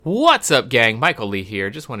What's up, gang? Michael Lee here.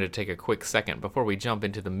 Just wanted to take a quick second before we jump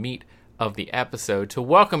into the meat of the episode to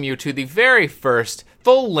welcome you to the very first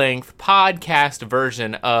full-length podcast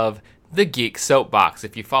version of The Geek Soapbox.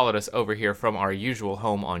 If you followed us over here from our usual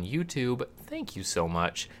home on YouTube, thank you so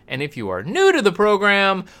much. And if you are new to the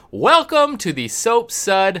program, welcome to the Soap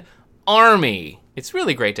Sud Army. It's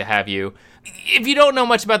really great to have you. If you don't know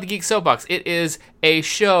much about the Geek Soapbox, it is a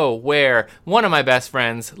show where one of my best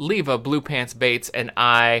friends, Leva Blue Pants Bates, and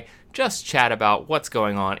I just chat about what's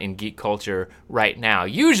going on in geek culture right now.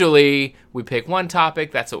 Usually, we pick one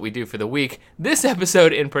topic, that's what we do for the week. This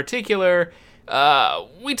episode in particular,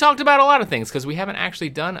 we talked about a lot of things because we haven't actually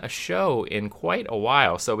done a show in quite a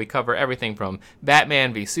while. So we cover everything from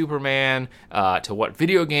Batman v Superman, to what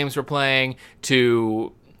video games we're playing,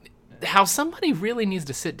 to how somebody really needs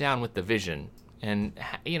to sit down with the Vision and,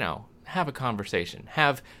 have a conversation,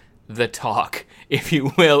 have the talk, if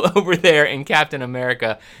you will, over there in Captain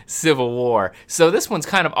America Civil War. So this one's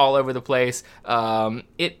kind of all over the place.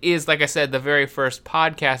 It is, like I said, the very first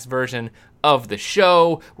podcast version of the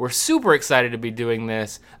show. We're super excited to be doing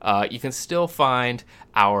this. You can still find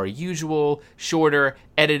our usual, shorter,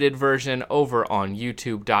 edited version over on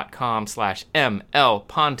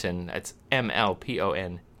youtube.com/mlponton. That's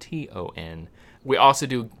MLPONTON. We also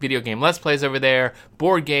do video game Let's Plays over there,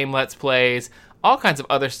 board game Let's Plays, all kinds of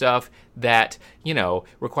other stuff that,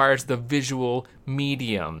 requires the visual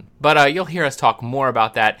medium. But you'll hear us talk more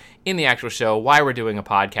about that in the actual show, why we're doing a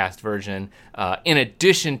podcast version, in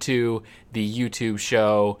addition to the YouTube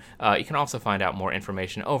show. You can also find out more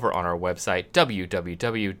information over on our website,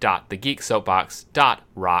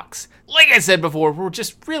 www.thegeeksoapbox.rocks. Like I said before, we're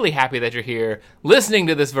just really happy that you're here listening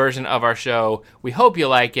to this version of our show. We hope you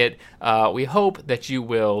like it. We hope that you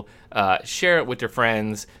will share it with your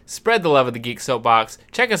friends, spread the love of the Geek Soapbox.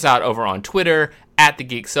 Check us out over on Twitter, at the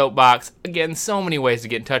Geek Soapbox. Again, so many ways to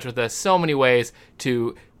get in touch with us, so many ways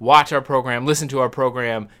to watch our program, listen to our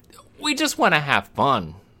program. We just want to have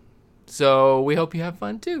fun. So we hope you have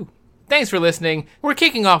fun too. Thanks for listening. We're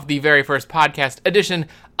kicking off the very first podcast edition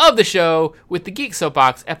of the show with the Geek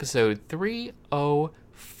Soapbox episode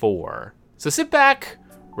 304. So sit back,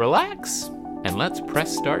 relax, and let's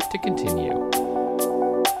press start to continue.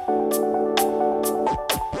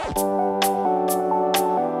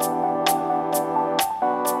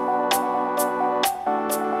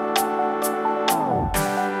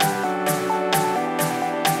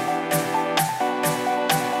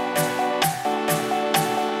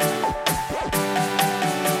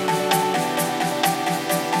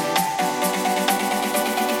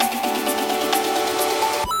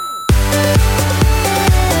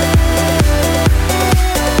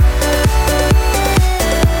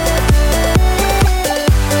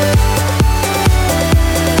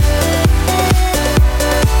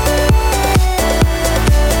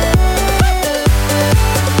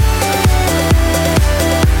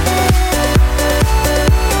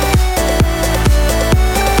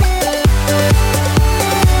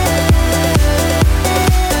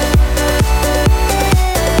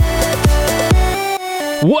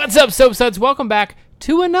 What's up, Soap Suds? Welcome back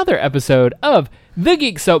to another episode of The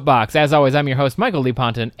Geek Soapbox. As always, I'm your host, Michael Lee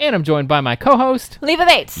Ponton, and I'm joined by my co-host, Leva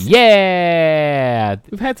Bates. Yeah!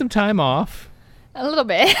 We've had some time off. A little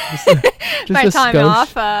bit. Just My a time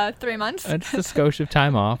skosh. off, 3 months. Just a skosh of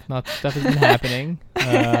time off. Lots of stuff has been happening.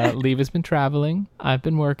 Leva's been traveling. I've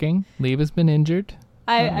been working. Leva's been injured.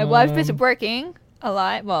 I was working a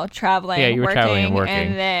lot. Well, traveling, Yeah, you were traveling and working.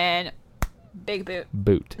 And then big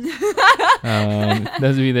boot.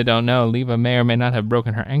 Those of you that don't know, Leva may or may not have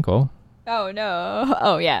broken her ankle. Oh, no.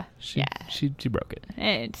 Oh, yeah. She broke it.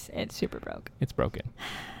 It's super broke. It's broken.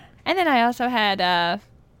 And then I also had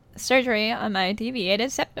surgery on my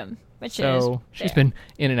deviated septum, which So she's been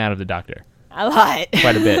in and out of the doctor. A lot.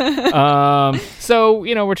 Quite a bit. So,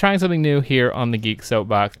 we're trying something new here on the Geek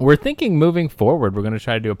Soapbox. We're thinking moving forward, we're going to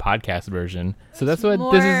try to do a podcast version. So that's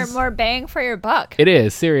what this is. More bang for your buck. It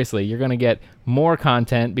is, seriously. You're going to get more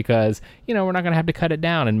content because, we're not going to have to cut it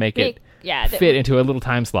down and make it fit into a little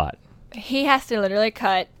time slot. He has to literally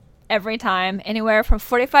cut every time anywhere from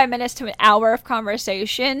 45 minutes to an hour of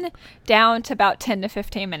conversation down to about 10 to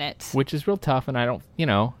 15 minutes. Which is real tough, and I don't,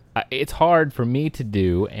 it's hard for me to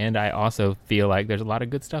do, and I also feel like there's a lot of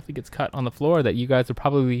good stuff that gets cut on the floor that you guys would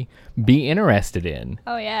probably be interested in.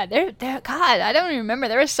 Oh, yeah. God, I don't even remember.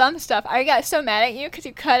 There was some stuff. I got so mad at you because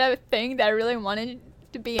you cut a thing that I really wanted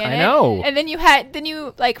to be in it. I know. And then you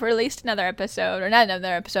released another episode, or not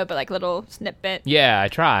another episode, but little snippet. Yeah, I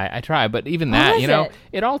try. But even that,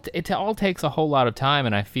 it all takes a whole lot of time,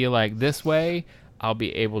 and I feel like this way I'll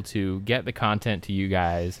be able to get the content to you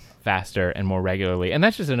guys faster and more regularly. And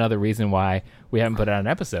that's just another reason why we haven't put out an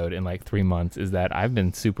episode in like 3 months, is that I've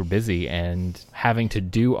been super busy and having to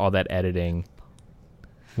do all that editing.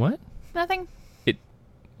 What? Nothing.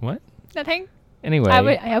 What? Nothing. Anyway.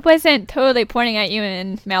 I wasn't totally pointing at you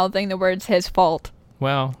and mouthing the words his fault.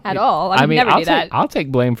 Well, at all. I mean, never do that. I'll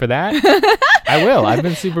take blame for that. I will. I've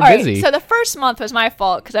been super busy. Right, so the first month was my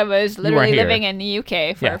fault because I was literally living in the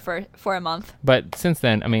UK for a month. But since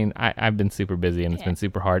then, I mean, I've been super busy, and it's been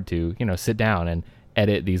super hard to, sit down and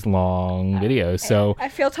edit these long videos. So I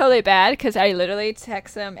feel totally bad because I literally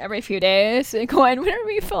text him every few days and going, when are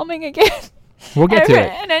we filming again? We'll get to it.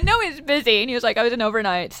 And I know he's busy, and he was like, I was in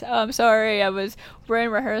overnight. I'm sorry, we're in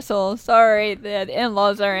rehearsal. Sorry, the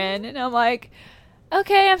in-laws are in. And I'm like,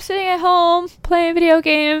 okay, I'm sitting at home playing video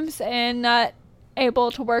games and not able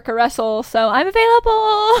to work or wrestle, so I'm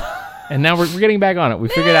available. And now we're getting back on it. We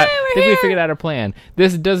figured out a plan.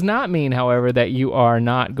 This does not mean, however, that you are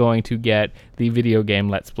not going to get the video game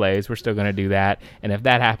Let's Plays. We're still going to do that. And if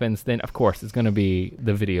that happens, then of course it's going to be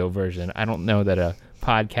the video version. I don't know that a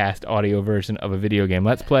podcast audio version of a video game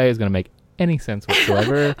Let's Play is going to make any sense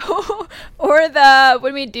whatsoever. Or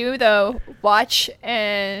when we do the watch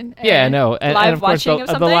and and of course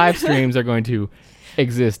the live streams are going to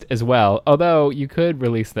exist as well. Although you could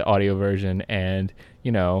release the audio version and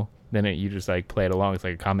then you just like play it along. It's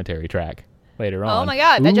like a commentary track later on. Oh my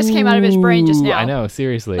god, that just came out of his brain just now. I know,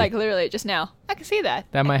 seriously. Like literally just now. I can see that.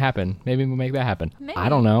 That might happen. Maybe we'll make that happen. Maybe. I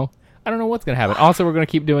don't know what's gonna happen. Also, we're gonna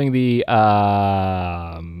keep doing the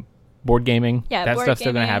board gaming. Yeah, that stuff's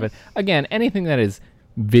still gonna happen. Again, anything that is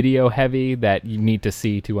video heavy that you need to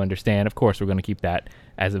see to understand, of course we're going to keep that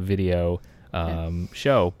as a video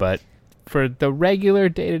show, but for the regular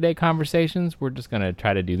day-to-day conversations, we're just going to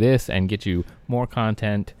try to do this and get you more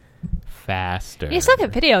content faster. You still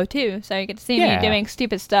get video too, so you get to see me doing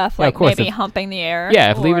stupid stuff, like maybe humping the air.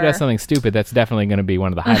 Yeah, if Leva does something stupid, that's definitely going to be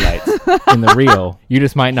one of the highlights in the reel. You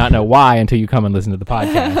just might not know why until you come and listen to the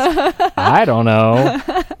podcast. I don't know.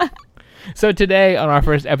 So today, on our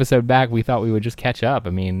first episode back, we thought we would just catch up.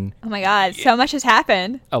 I mean... Oh my god, so much has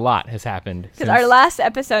happened. A lot has happened. Because our last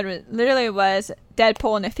episode literally was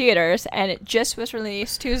Deadpool in the theaters, and it just was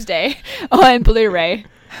released Tuesday on Blu-ray.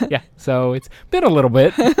 Yeah, so it's been a little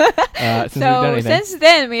bit since we've done anything. Since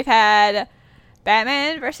then, we've had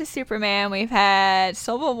Batman versus Superman, we've had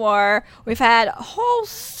Civil War, we've had whole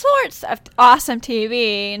sorts of awesome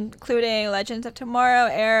TV, including Legends of Tomorrow,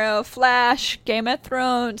 Arrow, Flash, Game of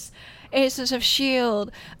Thrones... Agents of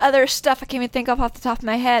S.H.I.E.L.D., other stuff I can't even think of off the top of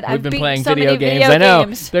my head. We've been playing video games. I know.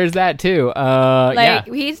 There's that too.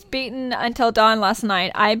 He's beaten Until Dawn last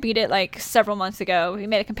night. I beat it like several months ago. We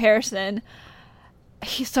made a comparison.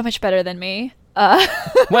 He's so much better than me.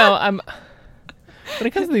 Well, when it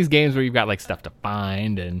comes to these games where you've got like stuff to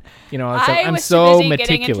find and I'm so busy meticulous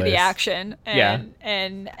getting into the action.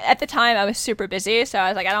 And at the time I was super busy, so I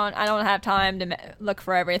was like, I don't have time to look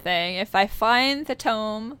for everything. If I find the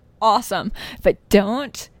tome, awesome. If I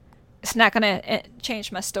don't, it's not gonna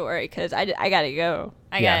change my story because I gotta go.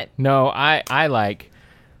 I like,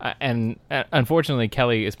 and unfortunately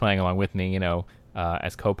Kelly is playing along with me,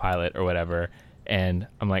 as co-pilot or whatever. And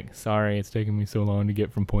I'm like, sorry, it's taking me so long to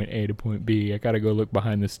get from point A to point B. I gotta go look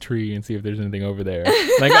behind this tree and see if there's anything over there.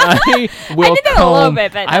 Like I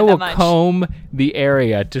will comb the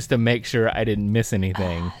area just to make sure I didn't miss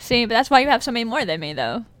anything. See, but that's why you have so many more than me,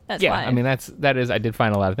 though. That's why. I mean, I did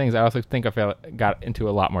find a lot of things. I also think I got into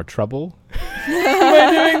a lot more trouble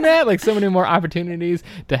by doing that. Like so many more opportunities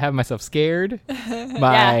to have myself scared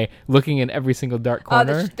by looking in every single dark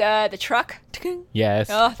corner. The truck? Yes.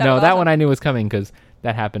 That one I knew was coming because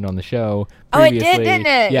that happened on the show previously. Oh, it did, didn't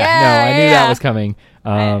it? I knew that was coming.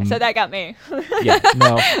 So that got me.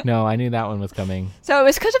 I knew that one was coming. So it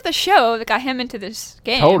was because of the show that got him into this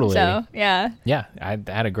game. Totally. So, yeah. Yeah, I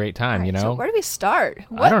had a great time, So where do we start?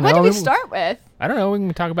 I don't know. What do we start with? I don't know. We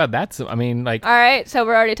can talk about that. So, I mean, like... All right, so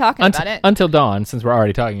we're already talking about it. Until Dawn, since we're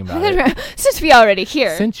already talking about it. Since we already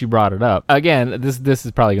here. Since you brought it up. Again, this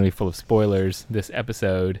is probably going to be full of spoilers, this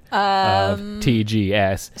episode of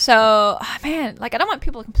TGS. So, man, like, I don't want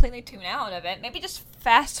people to completely tune out of it. Maybe just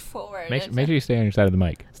fast forward. Make sure you stay on your side of the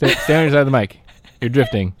mic. Stay on your side of the mic. You're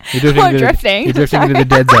drifting. You're drifting into the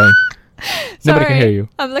dead zone. Nobody can hear you.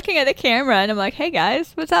 I'm looking at the camera and I'm like, hey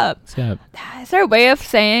guys, what's up? What's up? Is there a way of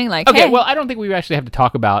saying like, okay, hey? Well, I don't think we actually have to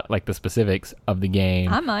talk about like the specifics of the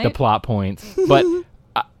game, the plot points, but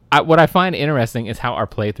what I find interesting is how our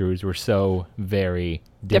playthroughs were so very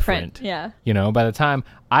different. Yeah. By the time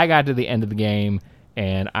I got to the end of the game,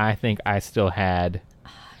 and I think I still had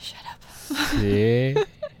shut up.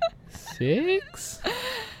 6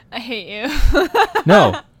 I hate you.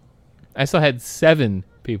 No. I still had 7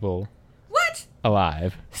 people What?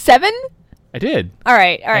 alive. 7? I did. All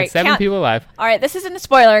right. I had 7 people alive. All right, this isn't a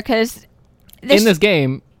spoiler because In this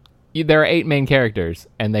game, there are 8 main characters,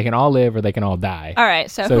 and they can all live or they can all die. All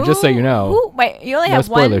right, so just so you know, wait, you only no have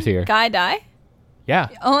one spoilers here. guy die? Yeah.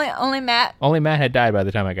 Only Matt. Only Matt had died by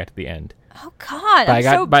the time I got to the end. Oh God, By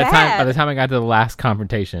bad. the time I got to the last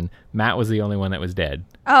confrontation, Matt was the only one that was dead.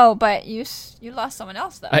 Oh, but you lost someone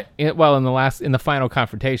else though. In the final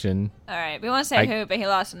confrontation, All right, we won't say who, but he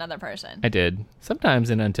lost another person. I did. Sometimes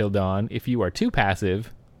in Until Dawn, if you are too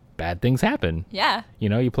passive, bad things happen. Yeah. You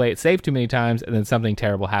know, you play it safe too many times, and then something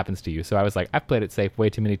terrible happens to you. So I was like, I've played it safe way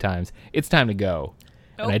too many times. It's time to go.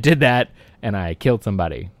 Nope. And I did that, and I killed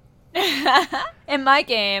somebody. In my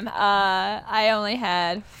game, I only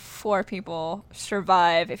had 4 people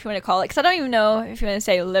survive, if you want to call it, because I don't even know if you want to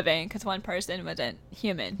say living, because one person wasn't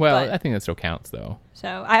human. Well, but, I think that still counts, though.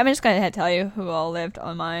 so I'm just going to tell you who all lived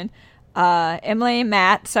on mine. Emily,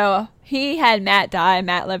 Matt. So he had Matt die.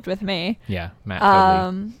 Matt lived with me. Yeah, Matt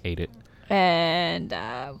totally ate it. And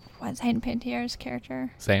what's Hayden Pantier's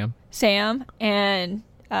character? Sam, and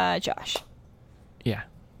Josh. yeah.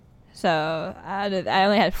 So I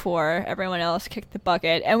only had 4. Everyone else kicked the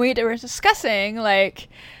bucket, and we were discussing, like,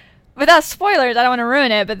 without spoilers, I don't want to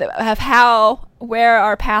ruin it, but of where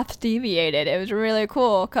our paths deviated. It was really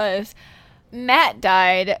cool because Matt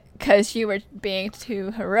died because you were being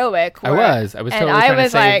too heroic. I was totally and trying I was to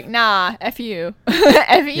save... like, nah, F you,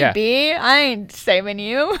 FEB. Yeah. I ain't saving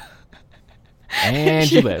you.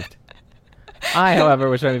 And you lived. I, however,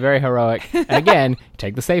 was trying to be very heroic. And again,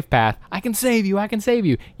 take the safe path. I can save you.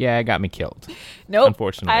 Yeah, it got me killed. Nope.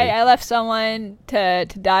 Unfortunately. I left someone to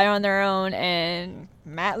die on their own, and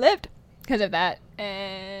Matt lived because of that.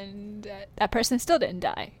 And that person still didn't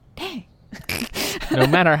die. Dang. No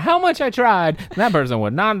matter how much I tried, that person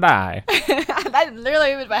would not die. That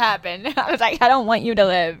literally was what happened. I was like, I don't want you to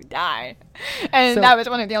live. Die. And that was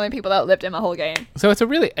one of the only people that lived in my whole game. So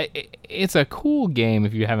it's a cool game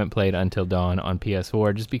if you haven't played Until Dawn on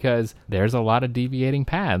PS4, just because there's a lot of deviating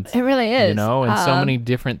paths. It really is. You know, and so many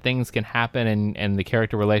different things can happen, and the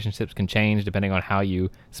character relationships can change depending on how you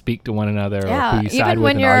speak to one another or who you side even with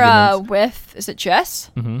when in you're arguments. is it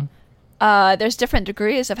Jess? Mm-hmm. There's different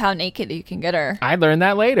degrees of how naked you can get her. I learned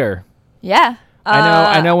that later. Yeah.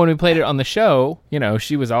 I know when we played it on the show, you know,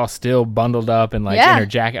 she was all still bundled up and like in her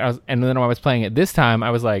jacket. And then when I was playing it this time, I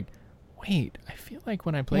was like, wait, I feel like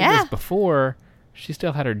when I played this before, she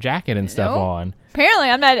still had her jacket and stuff on. Apparently,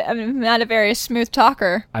 I'm not a very smooth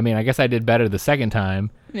talker. I mean, I guess I did better the second time.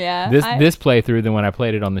 Yeah. This playthrough than when I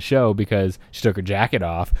played it on the show because she took her jacket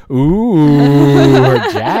off. Ooh,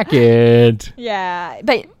 her jacket. Yeah,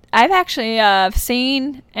 but I've actually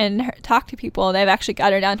seen and talked to people. They've actually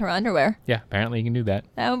got her down to her underwear. Yeah, apparently you can do that.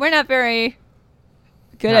 We're not very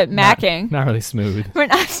good at macking. Not really smooth. We're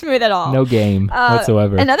not smooth at all. No game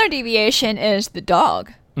whatsoever. Another deviation is the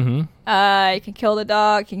dog. Mm-hmm. You can kill the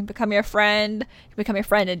dog. You can become your friend. You can become your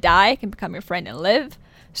friend and die. You can become your friend and live.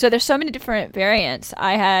 So there's so many different variants.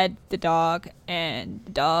 I had the dog, and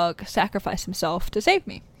the dog sacrificed himself to save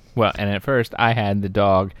me. Well, and at first I had the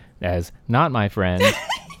dog as not my friend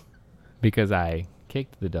because I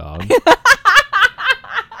kicked the dog.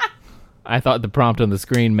 I thought the prompt on the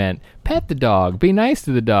screen meant pet the dog, be nice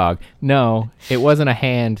to the dog. No, it wasn't a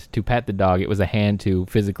hand to pet the dog. It was a hand to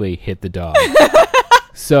physically hit the dog.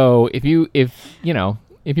 So if you're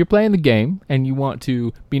playing the game and you want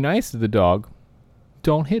to be nice to the dog,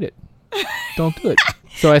 don't hit it. Don't do it.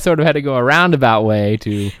 So I sort of had to go a roundabout way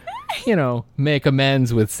to, make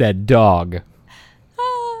amends with said dog.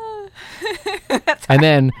 And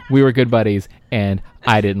then we were good buddies, and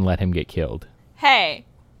I didn't let him get killed. Hey,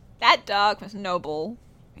 that dog was noble.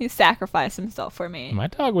 He sacrificed himself for me. My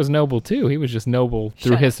dog was noble, too. He was just noble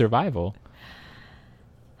through his survival.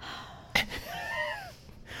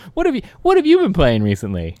 What have you been playing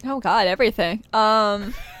recently? Oh, God, everything.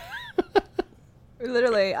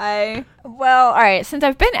 Literally, all right, since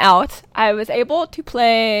I've been out, I was able to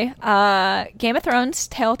play Game of Thrones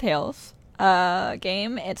Telltales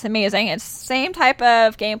game. It's amazing. It's the same type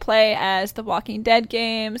of gameplay as the Walking Dead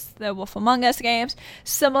games, the Wolf Among Us games,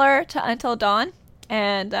 similar to Until Dawn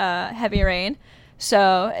and Heavy Rain.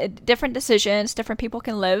 So different decisions, different people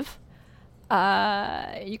can live.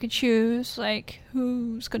 You can choose like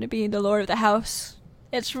who's going to be the Lord of the House.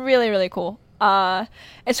 It's really, really cool.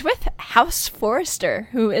 It's with House Forrester,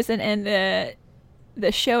 who isn't in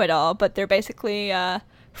the show at all, but they're basically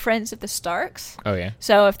friends of the Starks. Oh yeah.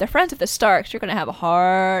 So if they're friends of the Starks, you're gonna have a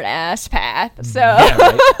hard ass path. So yeah,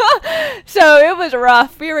 right. so it was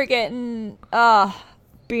rough. We were getting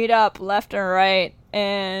beat up left and right.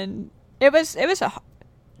 and it was a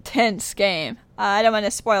tense game. I don't want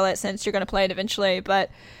to spoil it since you're going to play it eventually, but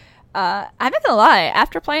I'm not gonna lie.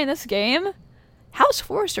 After playing this game, House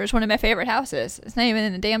Forrester is one of my favorite houses. It's not even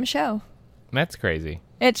in the damn show. That's crazy.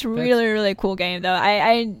 It's really, really cool game, though.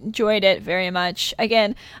 I enjoyed it very much.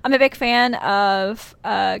 Again, I'm a big fan of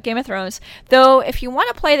Game of Thrones. Though, if you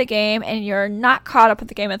want to play the game and you're not caught up with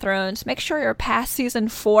the Game of Thrones, make sure you're past Season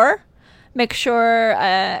 4. Make sure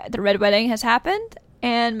the Red Wedding has happened.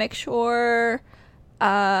 And make sure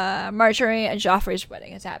Marjorie and Joffrey's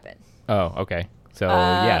wedding has happened. Oh, okay. So,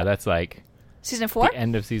 yeah, that's like... Season 4? The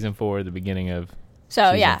end of Season 4, the beginning of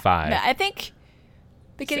Season 5. I think...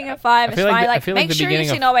 Beginning of 5 is fine. Make sure you've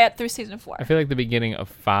seen all the way up through Season 4. I feel like the beginning of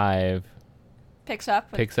 5 picks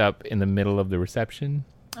up in the middle of the reception.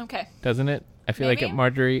 Okay. Doesn't it? I feel like at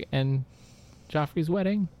Marjorie and Joffrey's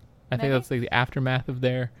wedding. I think that's like the aftermath of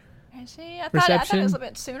their I thought reception. it was a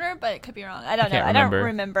bit sooner, but it could be wrong. I don't know. Remember. I don't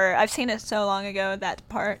remember. I've seen it so long ago, that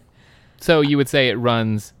part. So you would say it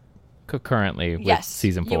runs concurrently with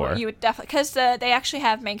Season 4? You would definitely, because they actually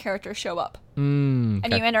have main characters show up. And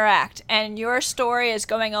you interact, and your story is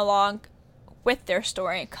going along with their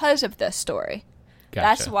story because of this story. Gotcha.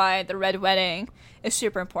 That's why the Red Wedding is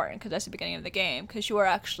super important, because that's the beginning of the game, because you are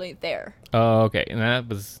actually there. Oh, okay. And that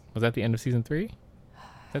was that the end of Season 3? Does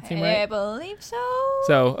that seem right? I believe so.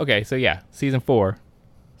 So, okay. So, yeah. Season 4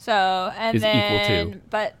 is equal to.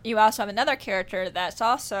 But you also have another character that's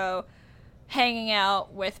also hanging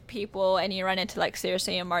out with people, and you run into like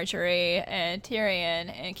Cersei and Marjorie and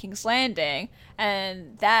Tyrion and King's Landing,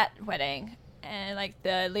 and that wedding, and like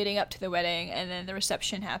the leading up to the wedding, and then the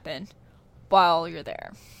reception happened while you're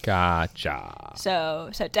there. Gotcha.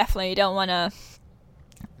 So definitely you don't want to,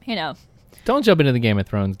 don't jump into the Game of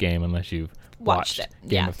Thrones game unless you've watched it.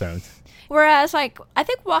 Game of Thrones. Whereas, like, I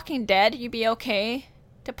think Walking Dead, you'd be okay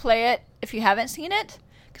to play it if you haven't seen it,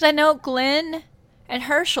 because I know Glenn and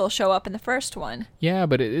Herschel show up in the first one. Yeah,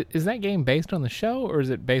 but is that game based on the show, or is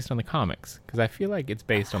it based on the comics? Because I feel like it's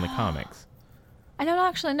based on the comics. I don't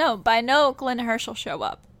actually know, but I know Glenn and Herschel show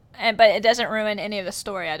up. But it doesn't ruin any of the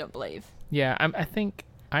story, I don't believe. Yeah, I think...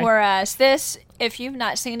 Whereas this, if you've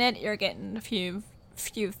not seen it, you're getting a few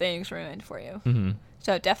things ruined for you. Mm-hmm.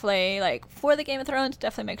 So definitely, like, for the Game of Thrones,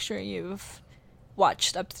 definitely make sure you've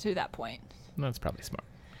watched up to that point. That's probably smart.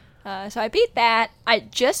 So I beat that. I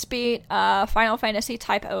just beat Final Fantasy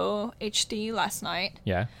Type O HD last night.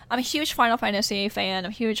 Yeah. I'm a huge Final Fantasy fan.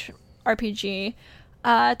 I'm a huge RPG.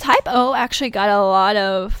 Type O actually got a lot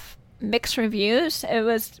of mixed reviews. It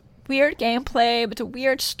was weird gameplay, but it's a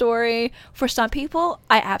weird story. For some people,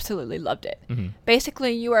 I absolutely loved it. Mm-hmm.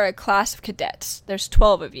 Basically, you are a class of cadets. There's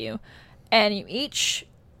 12 of you, and you each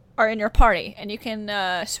are in your party, and you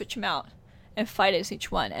can switch them out and fight as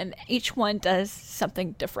each one, and each one does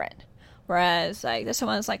something different. Whereas, like, this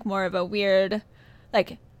one's like more of a weird,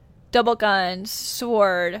 like, double guns,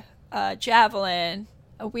 sword, javelin,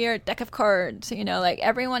 a weird deck of cards. Like,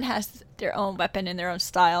 everyone has their own weapon and their own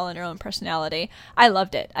style and their own personality. I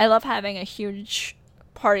loved it. I love having a huge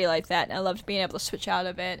party like that, and I loved being able to switch out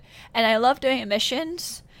of it. And I love doing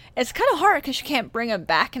missions. It's kind of hard because you can't bring them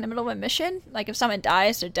back in the middle of a mission. Like, if someone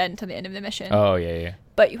dies, they're dead until the end of the mission. Oh, yeah.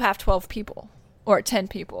 But you have 12 people or 10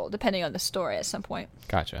 people, depending on the story at some point.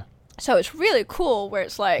 Gotcha. So it's really cool where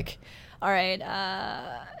it's like, all right,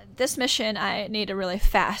 this mission, I need a really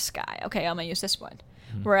fast guy. Okay, I'm going to use this one.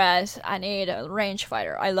 Mm-hmm. Whereas I need a range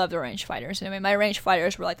fighter. I love the range fighters. I mean, my range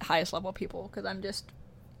fighters were like the highest level people, because I'm just,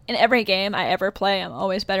 in every game I ever play, I'm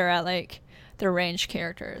always better at, like, the range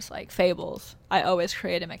characters, like Fables. I always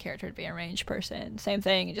created my character to be a range person. Same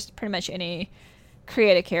thing, just pretty much any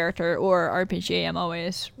creative character or RPG, I'm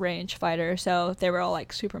always range fighter. So they were all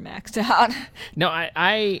like super maxed out. No,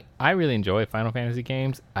 I really enjoy Final Fantasy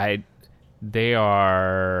games. They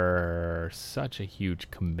are such a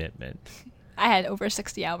huge commitment. I had over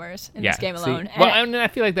 60 hours in this game alone. I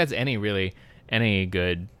feel like that's any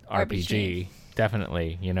good RPG.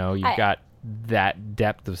 Definitely, you've got that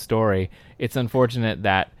depth of story. It's unfortunate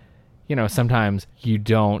that, sometimes you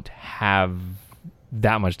don't have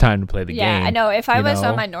that much time to play the game. Yeah, I know. If I was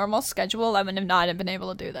on my normal schedule, I would not have been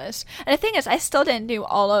able to do this. And the thing is, I still didn't do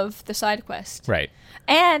all of the side quests. Right.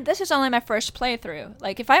 And this is only my first playthrough.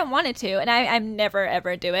 Like, if I wanted to, and I never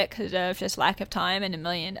ever do it because of just lack of time and a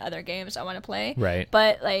million other games I want to play. Right.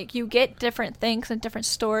 But, like, you get different things and different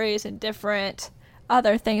stories and different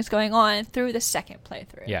other things going on through the second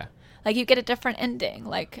playthrough. Yeah. Like, you get a different ending.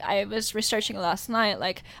 Like, I was researching last night.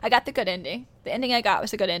 Like, I got the good ending. The ending I got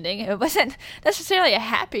was a good ending. It wasn't necessarily a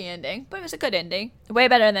happy ending, but it was a good ending. Way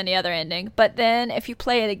better than the other ending. But then, if you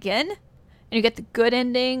play it again, and you get the good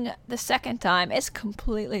ending the second time, it's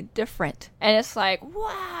completely different. And it's like,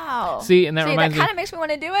 wow. See, and that reminds me. That kind of makes me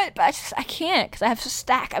want to do it, but I can't because I have a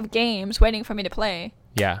stack of games waiting for me to play.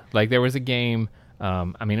 Yeah, like there was a game,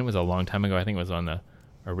 it was a long time ago. I think it was on the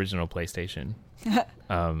original PlayStation,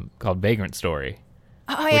 called Vagrant Story.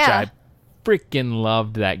 Oh, which yeah. I freaking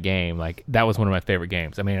loved that game. Like, that was one of my favorite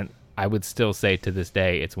games. I mean, I would still say to this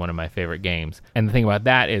day it's one of my favorite games. And the thing about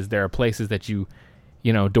that is there are places that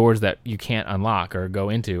doors that you can't unlock or go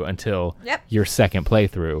into until your second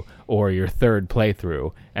playthrough or your third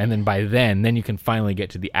playthrough. And then by then you can finally get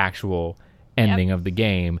to the actual ending of the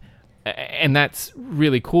game. And that's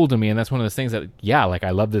really cool to me. And that's one of those things that, I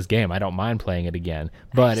love this game. I don't mind playing it again.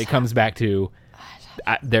 But it comes back to...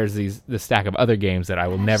 there's the stack of other games that I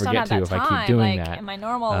will never get to if I keep doing that. In my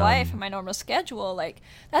normal life, in my normal schedule,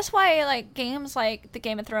 that's why games like the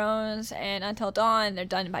Game of Thrones and Until Dawn, they're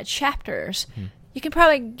done by chapters. You can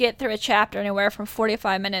probably get through a chapter anywhere from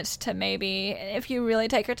 45 minutes to maybe, if you really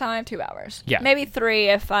take your time, 2 hours. Yeah. Maybe 3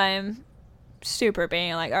 if I'm super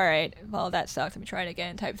being like, all right, well, that sucked, let me try it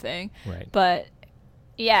again type thing. Right. But...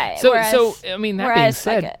 yeah. So that being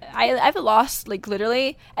said, I've lost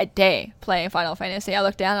literally a day playing Final Fantasy. I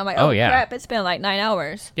look down, I'm like, oh crap, it's been 9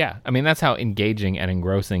 hours. Yeah, I mean that's how engaging and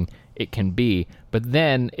engrossing it can be. But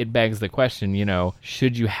then it begs the question,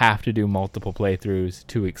 should you have to do multiple playthroughs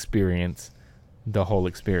to experience the whole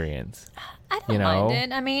experience? I don't mind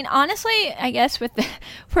it. I mean, honestly, I guess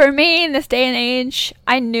for me in this day and age,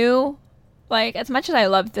 I knew. As much as I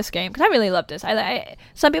loved this game, because I really loved this.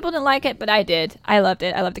 Some people didn't like it, but I did. I loved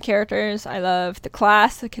it. I loved the characters. I loved the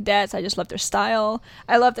class, the cadets. I just loved their style.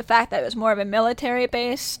 I loved the fact that it was more of a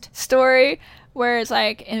military-based story, where it's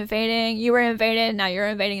invading. You were invaded, now you're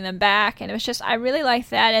invading them back. And it was just, I really liked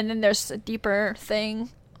that. And then there's a deeper thing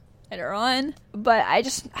later on. But I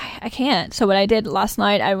can't. So what I did last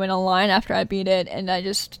night, I went online after I beat it, and I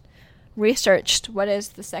just... researched what is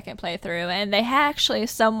the second playthrough, and they had actually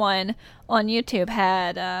someone on YouTube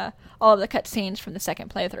had all of the cutscenes from the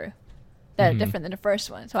second playthrough that are different than the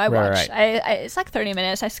first one. So I watched. Right. It's 30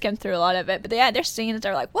 minutes. I skimmed through a lot of it, but there's scenes that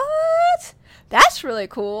are like, what? That's really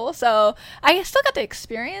cool. So I still got to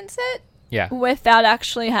experience it. Yeah. Without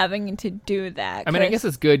actually having to do that. I mean, I guess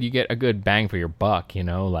it's good. You get a good bang for your buck.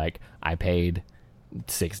 I paid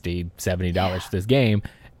 $60, $70 for this game,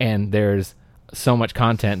 and there's so much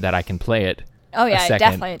content that I can play it a second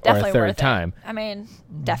definitely or a third worth time. I mean,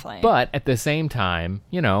 definitely. But at the same time,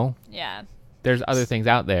 there's other things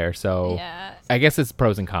out there. So I guess it's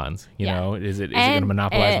pros and cons. You know, is it going to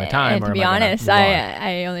monopolize my time? And or to be honest,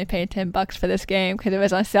 I only paid $10 for this game because it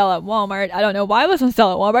was on sale at Walmart. I don't know why it was on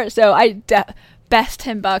sale at Walmart. So best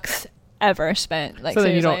 $10 ever spent. So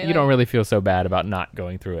then you don't really feel so bad about not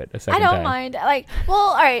going through it a second time. I don't mind.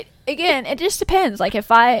 All right. Again, it just depends.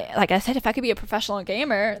 If I could be a professional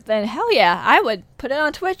gamer, then hell yeah, I would put it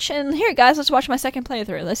on Twitch and here, guys, let's watch my second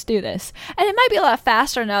playthrough. Let's do this. And it might be a lot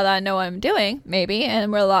faster now that I know what I'm doing, maybe,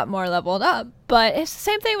 and we're a lot more leveled up. But it's the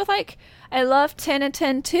same thing with I love 10 and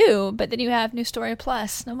 10 too, but then you have New Story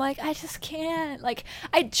Plus, and I'm I just can't.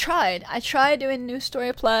 I tried doing New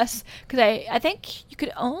Story Plus because I think you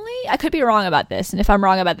could only. I could be wrong about this, and if I'm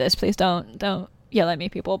wrong about this, please don't yell at me,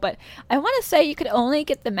 people. But I want to say you could only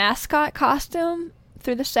get the mascot costume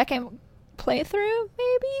through the second playthrough,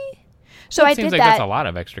 maybe. So I did that. Seems like that's a lot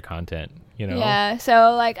of extra content, Yeah.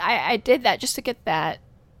 So I did that just to get that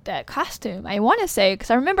costume. I want to say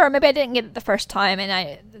because I remember maybe I didn't get it the first time,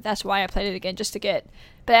 and that's why I played it again just to get.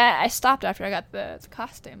 But I stopped after I got the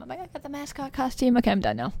costume. I'm I got the mascot costume. Okay, I'm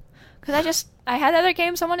done now because I had other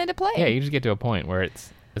games I wanted to play. Yeah, you just get to a point where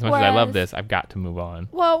it's. As much as I love this, I've got to move on.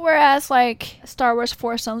 Well, whereas Star Wars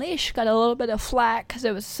Force Unleashed got a little bit of flack because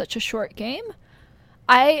it was such a short game,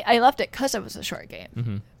 I loved it because it was a short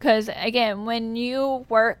game. Because, again, when you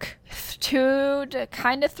work 2 to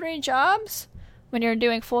kind of 3 jobs, when you're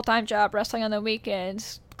doing full-time job, wrestling on the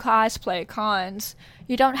weekends, cosplay, cons,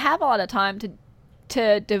 you don't have a lot of time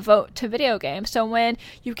to devote to video games. So when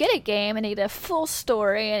you get a game and you get a full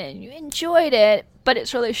story and you enjoyed it, but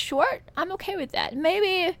it's really short, I'm okay with that.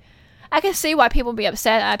 Maybe I can see why people be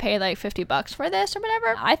upset I paid $50 for this or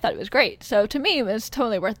whatever. I thought it was great. So to me, it was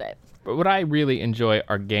totally worth it. But what I really enjoy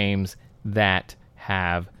are games that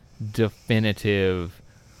have definitive,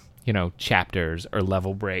 chapters or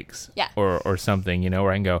level breaks or something,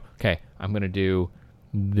 where I can go, okay, I'm going to do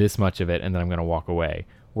this much of it and then I'm going to walk away.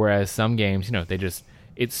 Whereas some games,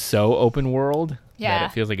 it's so open world that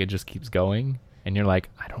it feels like it just keeps going. And you're I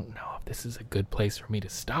don't know if this is a good place for me to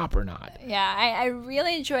stop or not. Yeah, I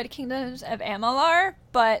really enjoyed Kingdoms of Amalur,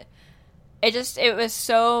 but it was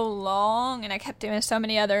so long, and I kept doing so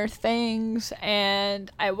many other things, and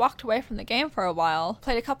I walked away from the game for a while,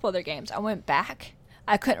 played a couple other games. I went back.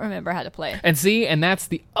 I couldn't remember how to play. And that's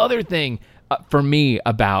the other thing for me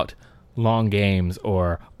about long games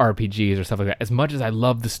or RPGs or stuff like that. As much as I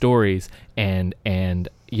love the stories and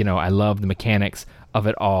I love the mechanics of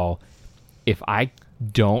it all, if I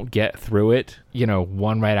don't get through it,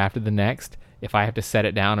 one right after the next, if I have to set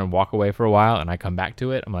it down and walk away for a while and I come back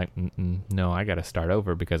to it, I'm like, no, I got to start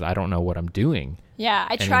over because I don't know what I'm doing. Yeah,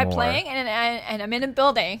 I tried playing, and I'm in a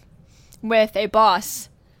building with a boss,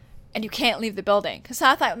 and you can't leave the building. Because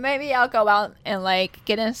I thought maybe I'll go out and,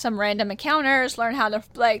 get in some random encounters, learn how to,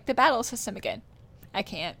 the battle system again. I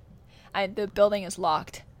can't. The building is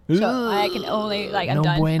locked. So I can only, I'm no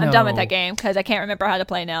done. bueno. I'm done with that game because I can't remember how to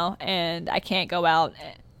play now, and I can't go out.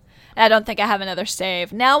 I don't think I have another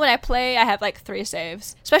save. Now when I play, I have 3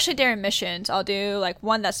 saves. Especially during missions. I'll do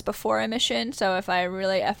one that's before a mission. So if I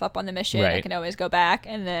really F up on the mission, I can always go back.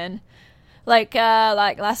 And then like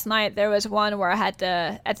last night, there was one where I had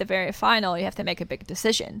to, at the very final, you have to make a big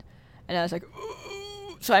decision. And I was like, ooh.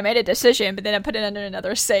 So I made a decision, but then I put it under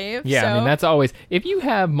another save. Yeah, so. that's always, if you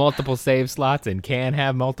have multiple save slots and can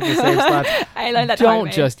have multiple save slots, I learned that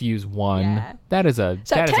don't just use one. Yeah. That is a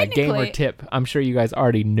gamer tip. I'm sure you guys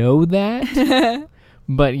already know that.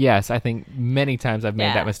 But yes, I think many times I've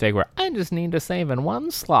made that mistake where I just need to save in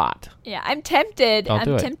one slot. Yeah, I'm tempted.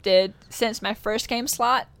 I'm tempted since my first game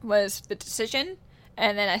slot was the decision.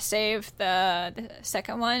 And then I saved the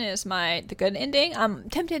second one is the good ending. I'm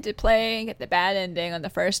tempted to play and get the bad ending on the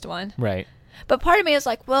first one. Right. But part of me is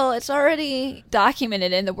like, well, it's already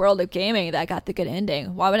documented in the world of gaming that I got the good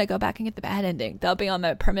ending. Why would I go back and get the bad ending? They'll be on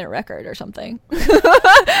my permanent record or something.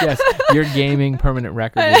 Yes, your gaming permanent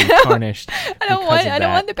record will be tarnished. I don't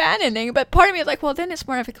want the bad ending. But part of me is like, well, then it's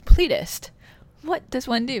more of a completist. What does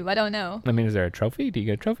one do? I don't know. I mean, is there a trophy? Do you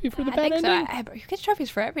get a trophy for the bad ending? I think so. You get trophies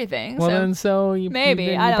for everything. Well, so you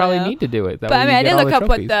probably need to do it. But I mean, I did look up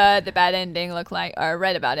what the bad ending looked like, or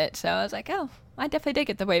read about it. So I was like, oh, I definitely did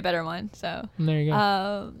get the way better one. So there you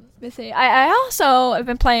go. Let's see. I also have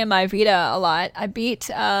been playing my Vita a lot. I beat.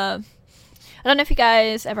 I don't know if you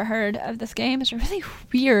guys ever heard of this game. It's a really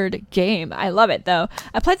weird game. I love it, though.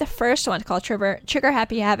 I played the first one called Trigger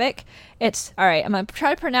Happy Havoc. It's, all right, I'm going to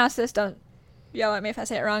try to pronounce this. Don't yell at me if I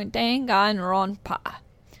say it wrong. Danganronpa.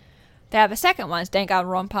 They have a second one. It's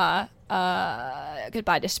Danganronpa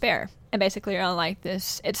Goodbye Despair. And basically you're on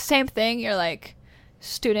this. It's the same thing. You're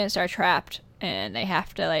students are trapped and they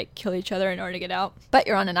have to kill each other in order to get out. But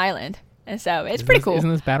you're on an island. And so it's pretty cool.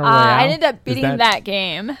 Isn't this Battle Royale? I ended up beating that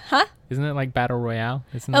game. Huh? Isn't it like Battle Royale?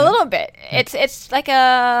 A little bit. It's like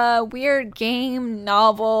a weird game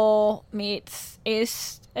novel meets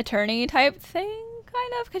Ace Attorney type thing,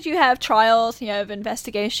 kind of, because you have trials, you have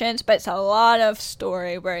investigations, but it's a lot of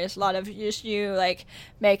story, where it's a lot of just you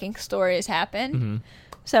making stories happen. Mm-hmm.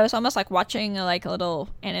 So it's almost like watching a little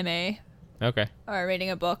anime. Okay. Or reading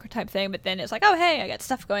a book or type thing, but then it's like, oh hey, I got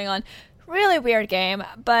stuff going on. Really weird game,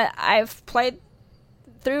 but I've played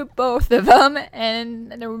through both of them, and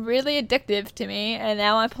they're really addictive to me. And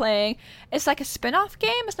now I'm playing. It's like a spin-off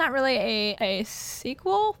game. It's not really a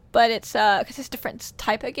sequel, but it's because it's a different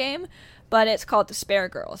type of game. But it's called Despair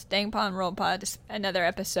Girls. Danganronpa, another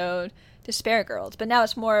episode, Despair Girls. But now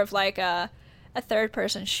it's more of a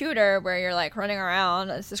third-person shooter where you're running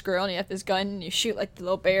around as this girl and you have this gun and you shoot the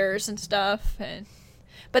little bears and stuff.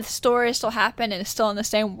 But the stories still happen and it's still in the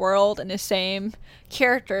same world and the same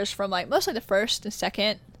characters from mostly the first and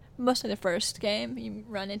second. Mostly the first game, you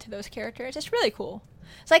run into those characters. It's really cool.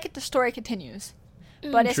 It's like the story continues,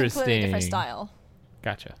 but it's a completely different style.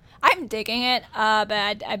 Gotcha. I'm digging it,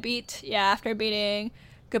 but I beat, after beating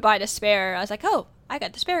Goodbye Despair, I was like, oh, I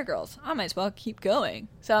got Despair Girls. I might as well keep going.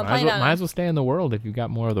 So I'm playing might as well stay in the world if you've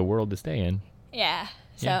got more of the world to stay in. Yeah.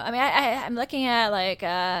 So, I mean, I'm looking at,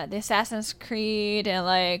 the Assassin's Creed and,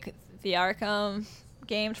 the Arkham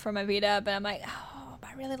games for my Vita, but I'm like, oh,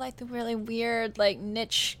 I really like the really weird,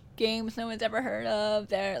 niche games no one's ever heard of.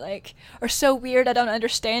 They're, are so weird I don't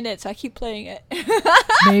understand it, so I keep playing it.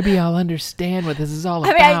 Maybe I'll understand what this is all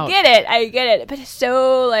about. I mean, I get it, but it's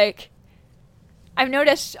so, I've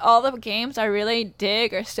noticed all the games I really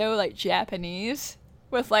dig are so, Japanese.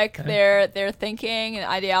 With their thinking and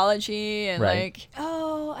ideology and right.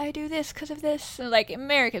 Oh, I do this because of this. And,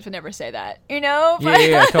 Americans would never say that, you know?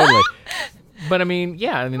 Yeah, totally. But I mean,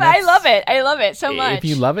 but I love it. I love it so much. If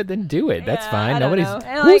you love it, then do it. That's fine.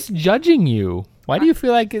 Who's judging you? Why do you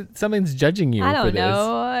feel like something's judging you? I don't for this?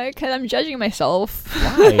 know, because I'm judging myself.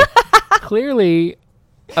 Why? Clearly,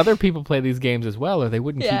 other people play these games as well, or they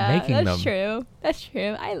wouldn't keep making them. That's true. That's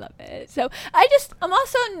true. I love it. So I'm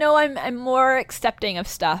also I'm more accepting of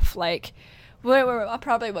stuff like. I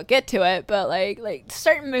probably will get to it, but like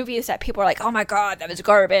certain movies that people are like, oh my god, that was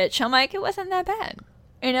garbage. I'm like, it wasn't that bad,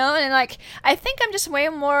 and like I think I'm just way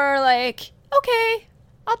more like, okay,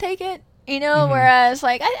 I'll take it, Whereas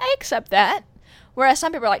like I accept that, whereas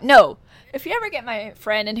some people are like, no. If you ever get my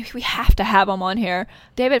friend, and we have to have him on here,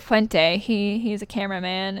 David Fuente, he's a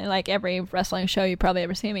cameraman in like every wrestling show you probably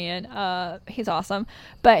ever see me in. He's awesome,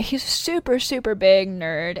 but he's a super, super big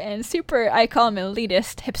nerd and I call him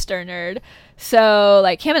elitist hipster nerd. So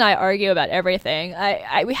like him and I argue about everything.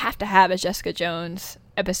 We have to have a Jessica Jones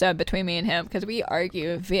episode between me and him because we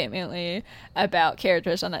argue vehemently about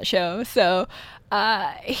characters on that show. So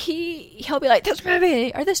he'll be like, this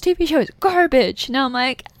movie or this TV show is garbage. And I'm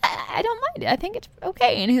like, I don't mind it. I think it's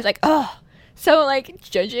okay. And he's like, oh, so like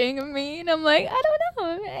judging me. And I'm like, I don't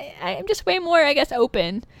know. I'm just way more, I guess,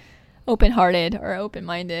 open-hearted or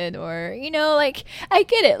open-minded or, like I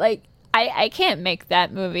get it. Like I can't make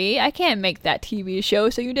that movie. I can't make that TV show.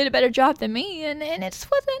 So you did a better job than me. And it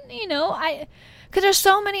wasn't, because there's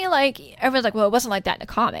so many, like, everyone's like, well, it wasn't like that in the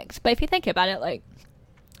comics. But if you think about it, like,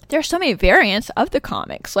 there's so many variants of the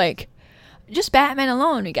comics. Like, just Batman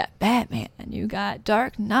alone, you got Batman, you got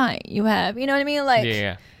Dark Knight, you have, you know what I mean? Like,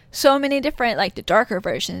 yeah. So many different, like, the darker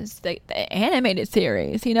versions, the animated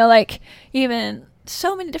series, like, even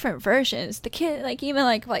so many different versions. The kid, like, even,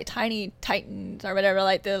 like Tiny Titans or whatever,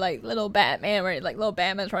 like, the, like, little Batman, where, like, little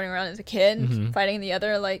Batman's running around as a kid, fighting the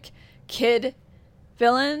other, like, kid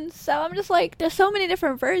villains. So I'm just like, there's so many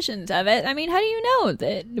different versions of it. I mean, how do you know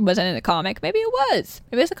that it wasn't in the comic? Maybe it was.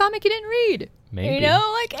 Maybe it's a comic you didn't read. Maybe. And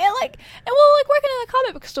working in the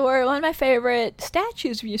comic book store, one of my favorite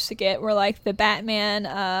statues we used to get were like the Batman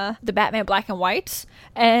black and whites,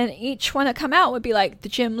 and each one that come out would be like the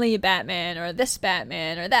Jim Lee Batman or this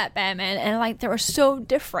Batman or that Batman, and like they were so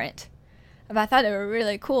different. But I thought they were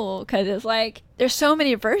really cool because it's like there's so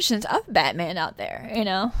many versions of Batman out there,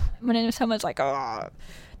 when someone's like, oh,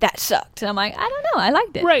 that sucked, and I'm like, I don't know, I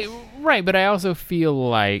liked it. Right, but I also feel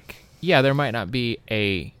like, yeah, there might not be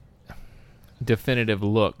a definitive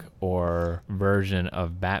look or version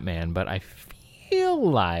of Batman, but I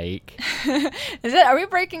feel like are we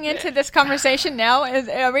breaking into this conversation now?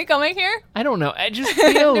 Are we going here? I don't know. I just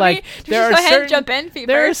feel like there are jump in,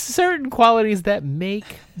 there are certain qualities that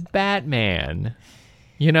make Batman,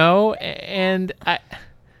 and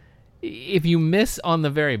if you miss on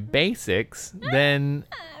the very basics, then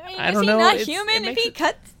I don't know. Is he not human? If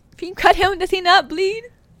you cut him, does he not bleed?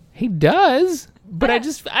 He does. But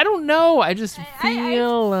I don't know. I just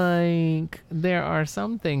feel like there are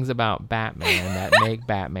some things about Batman that make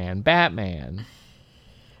Batman.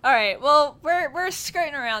 All right. Well, we're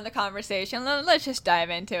skirting around the conversation. Let's just dive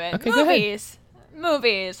into it. Okay, movies. We're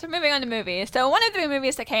moving on to movies. So one of the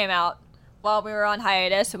movies that came out while we were on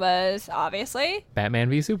hiatus was obviously Batman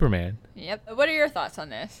v Superman. Yep. What are your thoughts on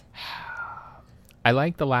this? I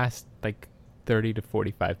like the last 30 to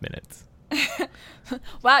 45 minutes.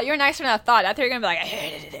 Wow, you're nicer than I thought. I thought you were going to be like, I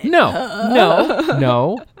hated it.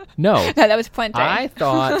 No. No, that was Puente. I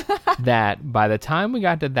thought that by the time we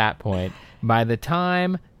got to that point, by the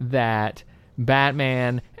time that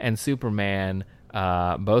Batman and Superman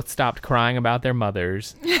both stopped crying about their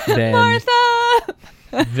mothers, then Martha!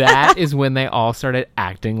 That is when they all started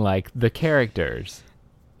acting like the characters.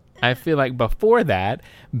 I feel like before that,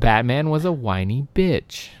 Batman was a whiny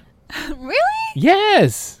bitch. Really?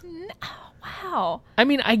 Yes. Wow. I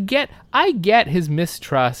mean, I get his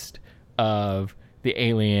mistrust of the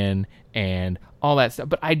alien and all that stuff,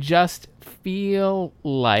 but I just feel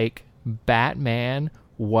like Batman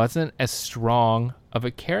wasn't as strong of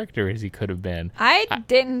a character as he could have been. I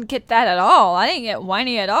didn't get that at all. I didn't get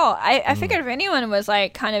whiny at all. I figured if anyone was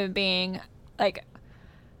like kind of being like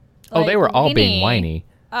they were all being whiny.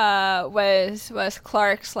 Was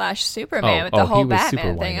Clark / Superman with the whole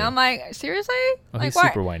Batman thing. I'm like, seriously? Like, he's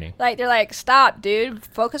super whiny. Like, they're like, stop, dude,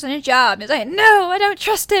 focus on your job. And he's like, no, I don't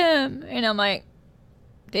trust him. And I'm like,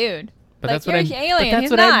 dude, but like, that's what alien.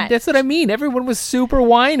 That's what I mean. Everyone was super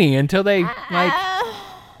whiny until they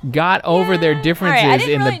got over their differences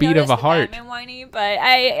in the beat of a heart. Batman whiny, but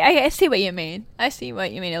I see what you mean. I see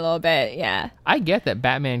what you mean a little bit. Yeah. I get that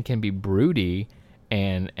Batman can be broody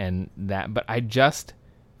and that, but I just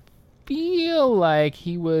feel like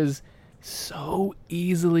he was so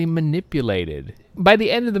easily manipulated. By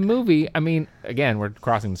the end of the movie, I mean, again, we're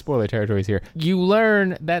crossing the spoiler territories here. You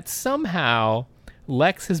learn that somehow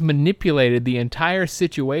Lex has manipulated the entire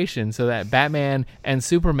situation so that Batman and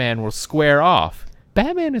Superman will square off.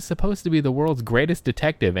 Batman is supposed to be the world's greatest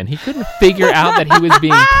detective, and he couldn't figure out that he was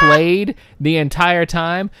being played the entire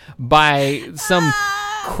time by some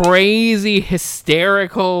crazy,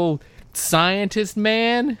 hysterical scientist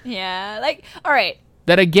man. Yeah, like, all right.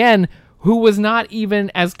 That, again, who was not even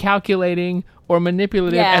as calculating or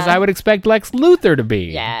manipulative as I would expect Lex Luthor to be.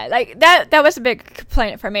 Yeah, like, that was a big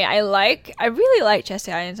complaint for me. I really like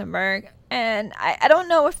Jesse Eisenberg, and I don't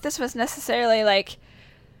know if this was necessarily, like,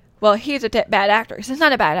 well, he's a bad actor. He's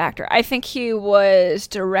not a bad actor. I think he was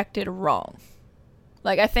directed wrong.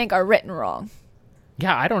 Like, I think, or written wrong.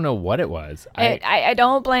 Yeah, I don't know what it was. I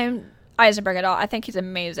don't blame Eisenberg at all. I think he's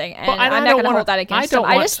amazing, and I'm not going to hold that against him.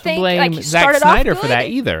 I just think, like, he Zack started Snyder off good, for that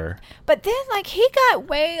either. But then, like, he got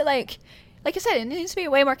way, like I said, it needs to be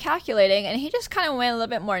way more calculating, and he just kind of went a little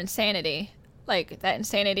bit more insanity. Like, that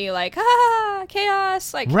insanity, like,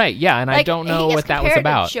 chaos. Like, right, yeah, and I don't know what that was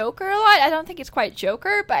about. To Joker a lot. I don't think it's quite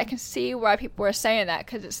Joker, but I can see why people were saying that,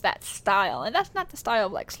 because it's that style, and that's not the style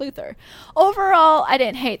of Lex Luthor. Overall, I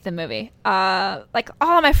didn't hate the movie. Like,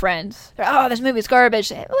 all of my friends, they're, this movie's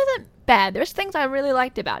garbage. It wasn't bad. There's things I really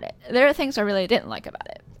liked about it. There are things I really didn't like about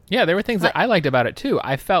it. Yeah, there were things that I liked about it, too.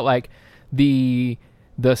 I felt like the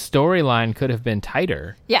storyline could have been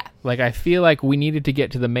tighter. Yeah. Like, I feel like we needed to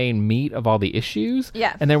get to the main meat of all the issues.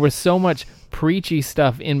 Yeah. And there was so much preachy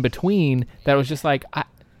stuff in between that was just like,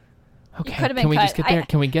 okay, can we just get there?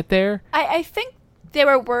 Can we get there? I think they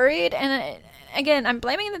were worried, and again, I'm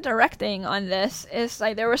blaming the directing on this. Is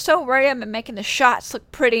like they were so worried about making the shots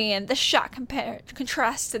look pretty, and this shot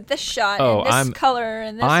contrasted this shot, and this color,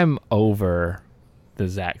 and this. I'm over the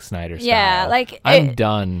Zack Snyder style. Yeah, like I'm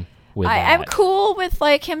done. I'm cool with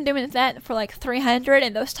like him doing that for like 300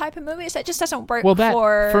 and those type of movies. That just doesn't work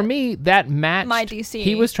for me. That matched my DC.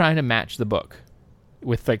 He was trying to match the book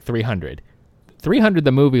with like 300. 300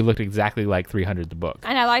 the movie looked exactly like 300 the book.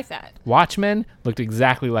 And I like that. Watchmen looked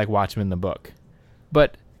exactly like Watchmen the book.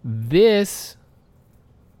 But this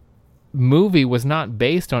movie was not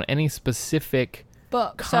based on any specific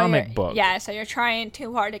comic book. Yeah, so you're trying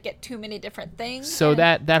too hard to get too many different things. So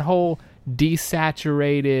that whole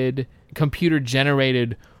desaturated,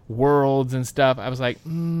 computer-generated worlds and stuff, I was like,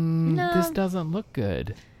 this doesn't look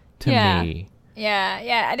good to me.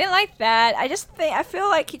 Yeah, I didn't like that. I feel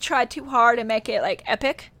like he tried too hard to make it, like,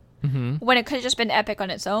 epic, when it could have just been epic on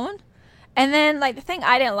its own. And then, like, the thing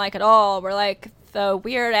I didn't like at all were, like, the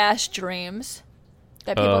weird-ass dreams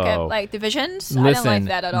that people get, like, the visions. I didn't like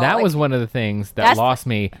that at all. That was one of the things that lost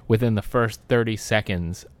me within the first 30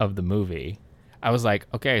 seconds of the movie. I was like,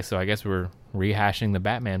 okay, so I guess we're rehashing the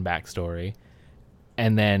Batman backstory.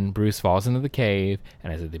 And then Bruce falls into the cave,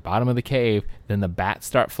 and as at the bottom of the cave, then the bats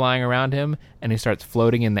start flying around him, and he starts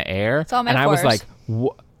floating in the air. It's all and I was metaphors.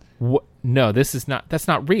 like, what? No, that's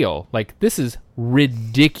not real. Like, this is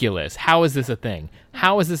ridiculous. How is this a thing?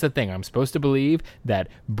 How is this a thing? I'm supposed to believe that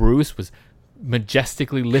Bruce was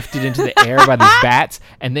majestically lifted into the air by these bats,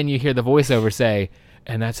 and then you hear the voiceover say,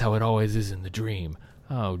 and that's how it always is in the dream.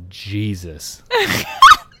 Oh, Jesus.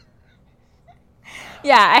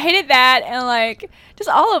 Yeah, I hated that, and, like, just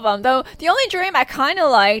all of them. Though, the only dream I kind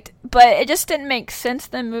of liked, but it just didn't make sense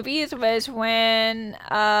in the movies, was when,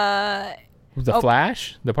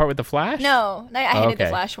 Flash? The part with the Flash? No, I hated the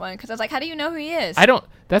Flash one, because I was like, how do you know who he is?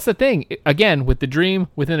 That's the thing. Again, with the dream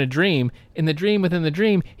within a dream, in the dream within the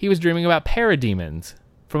dream, he was dreaming about parademons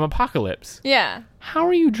from Apocalypse. Yeah. How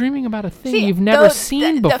are you dreaming about a thing you've never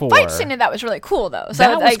seen before? The fight scene in that was really cool, though. So,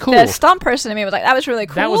 that was cool. The stump person to me was like, that was really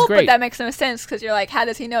cool, that was great. But that makes no sense, because you're like, how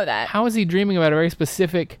does he know that? How is he dreaming about a very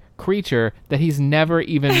specific creature that he's never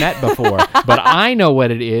even met before? But I know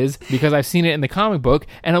what it is, because I've seen it in the comic book,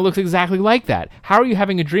 and it looks exactly like that. How are you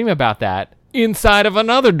having a dream about that inside of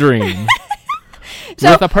another dream?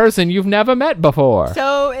 With a person you've never met before?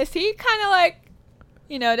 So, is he kind of like,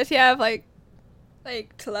 does he have, like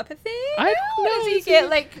telepathy? I don't know. Does he get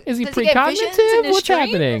like? Is he does he get visions in precognitive? his What's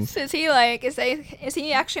dreams? happening? Is he like? Is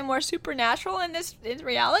he actually more supernatural in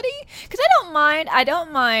reality? Because I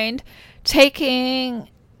don't mind taking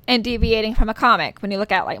and deviating from a comic. When you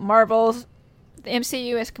look at like Marvel's, the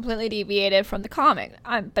MCU is completely deviated from the comic,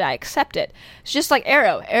 but I accept it. It's just like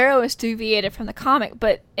Arrow. Arrow is deviated from the comic,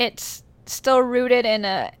 but it's still rooted in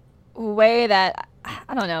a way that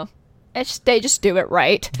I don't know. They just do it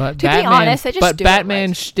right. But to be honest, they just do it right. But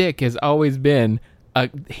Batman's shtick has always been,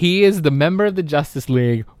 he is the member of the Justice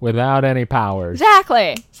League without any powers.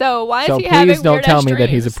 Exactly. So why is he having weird-ass dreams? So please don't tell me that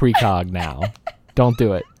he's a precog now. Don't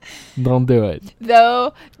do it. Don't do it.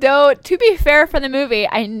 Though, to be fair for the movie,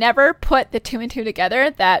 I never put the two and two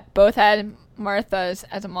together that both had Martha's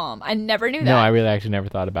as a mom. I never knew that. No, I really actually never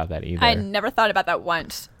thought about that either. I never thought about that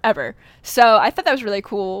once, ever. So I thought that was really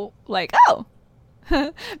cool. Like, oh,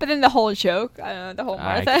 But then the whole joke, the whole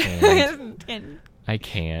Martha. I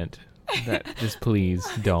can't. Just please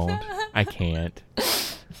don't. I can't.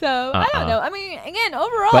 So I don't know. I mean, again,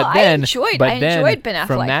 overall, I enjoyed Ben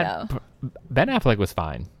Affleck though. Ben Affleck was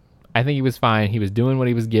fine. I think he was fine. He was doing what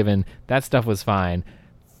he was given. That stuff was fine.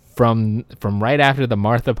 From right after the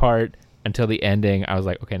Martha part until the ending, I was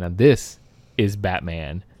like, okay, now this is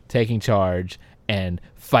Batman taking charge and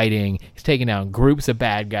fighting. He's taking down groups of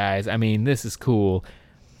bad guys. I mean, this is cool.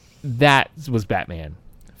 That was Batman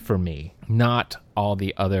for me. Not all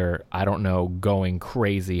the other, I don't know, going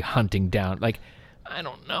crazy, hunting down. Like, I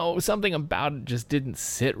don't know. Something about it just didn't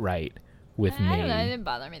sit right with me. I don't know. It didn't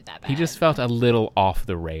bother me that bad. He just felt a little off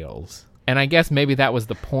the rails. And I guess maybe that was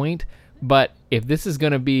the point. But if this is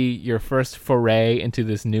going to be your first foray into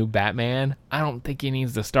this new Batman, I don't think he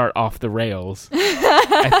needs to start off the rails.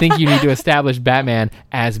 I think you need to establish Batman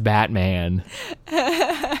as Batman.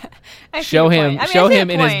 Show him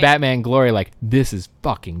in his Batman glory, like, this is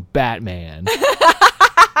fucking Batman.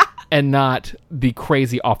 And not the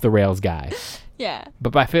crazy off the rails guy. Yeah.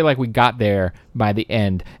 But I feel like we got there by the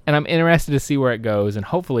end. And I'm interested to see where it goes. And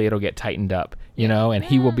hopefully it'll get tightened up, you know, and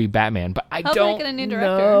he will be Batman. But I don't get a new director.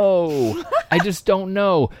 know. I just don't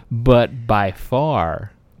know. But by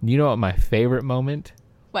far, you know what my favorite moment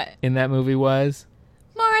in that movie was?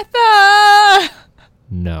 Martha!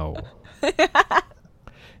 No.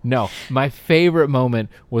 No. My favorite moment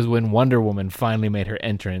was when Wonder Woman finally made her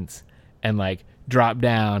entrance and, like, dropped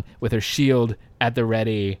down with her shield at the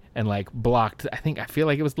ready and, like, blocked, I feel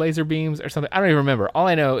like it was laser beams or something. I don't even remember. All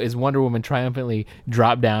I know is Wonder Woman triumphantly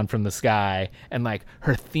dropped down from the sky and, like,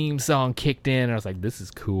 her theme song kicked in and I was like, this is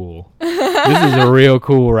cool. This is real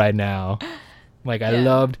cool right now. Like, I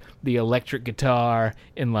loved the electric guitar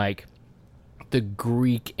and, like, the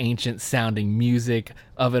Greek ancient sounding music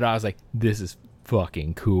of it. I was like, this is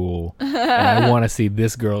fucking cool. And I want to see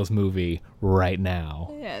this girl's movie right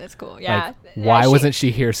now. Yeah, that's cool. Yeah. Like, why wasn't she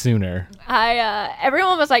here sooner?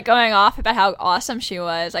 Everyone was, like, going off about how awesome she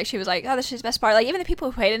was. Like, she was like, oh, this is the best part. Like, even the people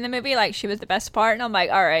who played in the movie, like, she was the best part. And I'm like,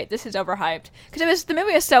 all right, this is overhyped. Because the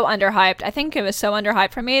movie was so underhyped. I think it was so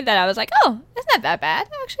underhyped for me that I was like, oh, it's not that bad.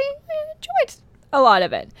 Actually, I enjoyed a lot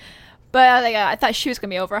of it. But I thought she was going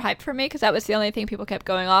to be overhyped for me because that was the only thing people kept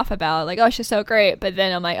going off about. Like, oh, she's so great. But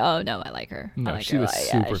then I'm like, oh, no, I like her. No, like she her. was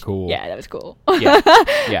super cool. Yeah, that was cool. Yeah.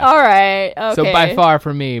 Yeah. All right. Okay. So by far,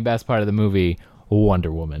 for me, best part of the movie,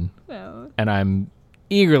 Wonder Woman. Oh. And I'm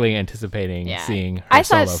eagerly anticipating seeing her I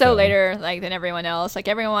saw it solo so film. later, like, than everyone else. Like,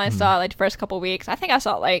 everyone saw it, like, the first couple weeks. I think I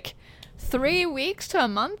saw it, like, 3 weeks to a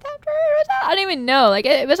month after it was out. I don't even know. Like,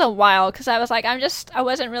 it was a while because I was like, I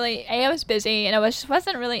wasn't really, I was busy and I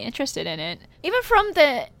wasn't really interested in it. Even from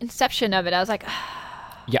the inception of it, I was like,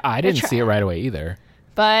 yeah, I didn't see it right away either.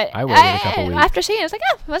 But I waited a couple weeks. After seeing it, I was like,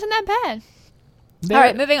 oh, it wasn't that bad. All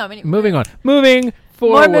right, moving on. Moving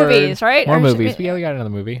forward. More movies, right? More movies. We got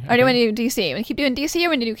another movie. Or do you want to do DC? Want to keep doing DC or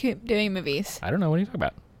want to keep doing movies? I don't know. What are you talking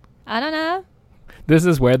about? I don't know. This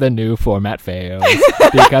is where the new format fails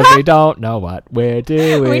because we don't know what we're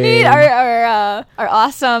doing. We need our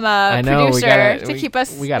awesome producer to keep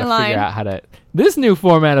us We got to in line. figure out how to. This new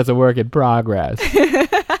format is a work in progress.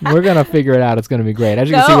 We're gonna figure it out. It's gonna be great. As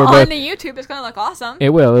you can see, we're both on the YouTube. It's gonna look awesome.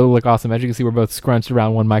 It will. It will look awesome. As you can see, we're both scrunched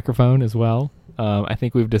around one microphone as well. I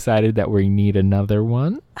think we've decided that we need another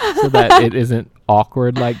one so that it isn't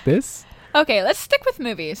awkward like this. Okay, let's stick with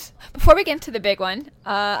movies. Before we get into the big one,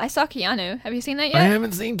 I saw Keanu. Have you seen that yet? I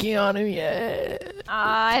haven't seen Keanu yet.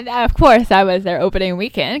 Of course, that was their opening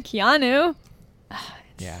weekend. Keanu.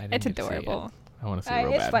 Yeah, it's adorable. I want to see it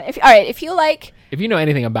real it's bad. fun. All right, if you like... If you know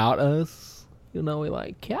anything about us, you know we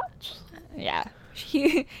like cats. Yeah.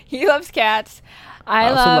 He loves cats. I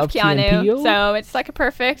love Keanu. So it's like a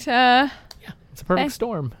perfect... it's a perfect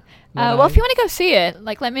storm. Well, if you want to go see it,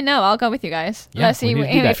 like, let me know. I'll go with you guys. Yeah, see,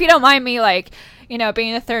 if you don't mind me, like,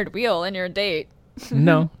 being the third wheel in your date.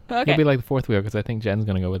 No. Okay. You'll be like the fourth wheel because I think Jen's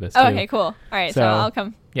going to go with us, Oh, too. okay, cool. All right, so I'll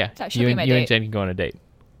come. Yeah, she'll be my you date. and Jen can go on a date.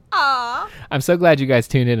 Aww. I'm so glad you guys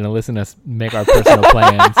tuned in and listened to us make our personal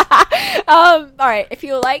plans. All right, if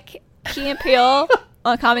you like Key and Peele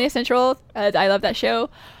on Comedy Central, I love that show.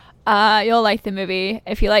 You'll like the movie.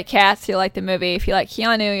 If you like cats, you'll like the movie. If you like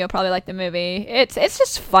Keanu, you'll probably like the movie. It's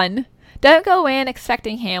just fun. Don't go in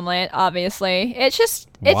expecting Hamlet, obviously.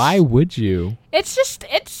 Why would you?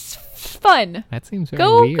 It's fun. That seems very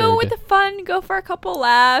weird. Go with the fun. Go for a couple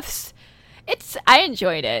laughs. I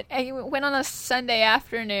enjoyed it. I went on a Sunday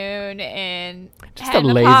afternoon and just had a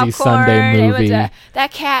lazy popcorn. Sunday movie.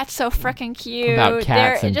 That cat's so freaking cute. About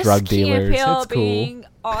cats and drug dealers. Key and Peele it's cool. being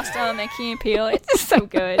awesome and Key and Peele. It's just so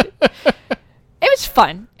good. It was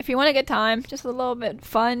fun. If you want a good time, just a little bit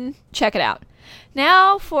fun, check it out.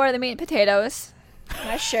 Now for the meat and potatoes.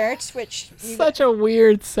 My shirts, which Such a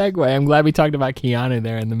weird segue. I'm glad we talked about Keanu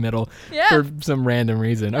there in the middle for some random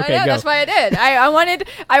reason. Okay, I know, go. that's why I did. I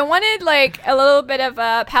wanted like a little bit of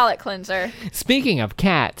a palate cleanser. Speaking of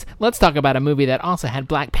cats, let's talk about a movie that also had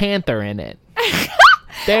Black Panther in it.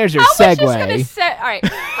 There's your I was segue. just gonna say, all right.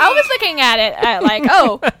 I was looking at it at like,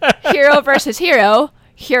 oh, hero versus hero.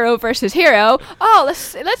 Hero versus hero. Oh,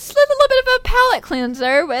 let's live a little bit of a palate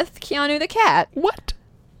cleanser with Keanu the cat. What?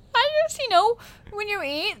 I just, when you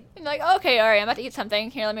eat, you're like, okay, all right, I'm about to eat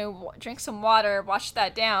something. Here, let me drink some water, wash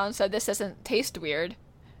that down so this doesn't taste weird.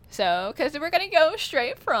 So, because we're going to go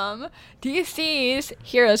straight from DC's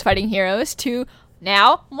Heroes Fighting Heroes to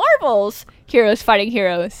now Marvel's Heroes Fighting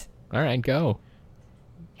Heroes. All right, go.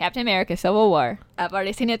 Captain America Civil War. I've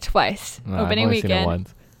already seen it twice. Opening I've only weekend. seen it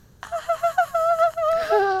once.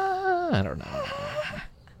 I don't know.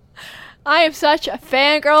 I am such a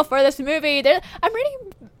fangirl for this movie. I'm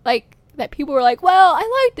reading like that people were like, well,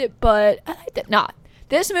 I liked it, but I liked it not.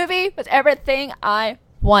 This movie was everything I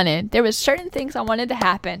wanted. There was certain things I wanted to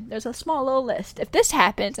happen. There's a small little list. If this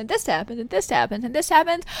happens, and this happens, and this happens, and this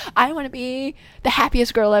happens, I want to be the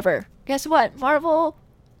happiest girl ever. Guess what? Marvel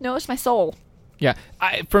knows my soul. Yeah,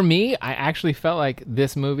 for me, I actually felt like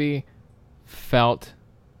this movie felt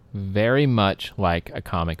very much like a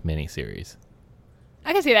comic miniseries.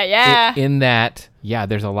 I can see that, yeah. In that, yeah,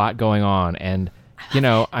 there's a lot going on, and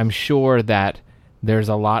I'm sure that there's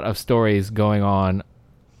a lot of stories going on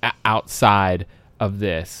outside of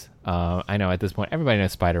this. I know at this point, everybody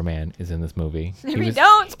knows Spider-Man is in this movie.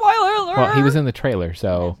 Don't, spoiler alert! Well, he was in the trailer,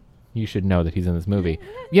 so you should know that he's in this movie.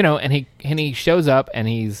 And he shows up, and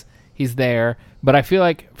he's there, but I feel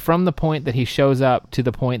like from the point that he shows up to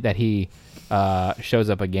the point that he shows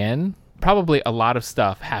up again, probably a lot of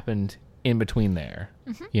stuff happened in between there,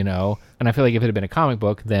 and I feel like if it had been a comic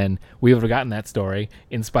book, then we would have gotten that story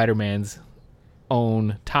in Spider-Man's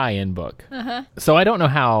own tie-in book. So I don't know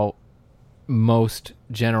how most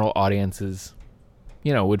general audiences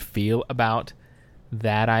would feel about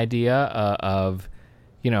that idea of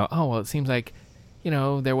oh, well, it seems like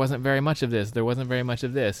there wasn't very much of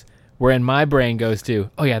this, where in my brain goes to,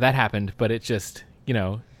 oh yeah, that happened, but it just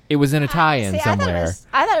it was in a tie-in somewhere.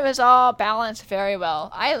 I thought it was all balanced very well.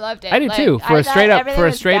 I loved it. I did too. For a straight up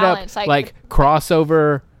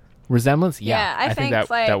crossover resemblance, I think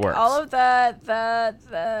that works. all of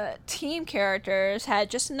the team characters had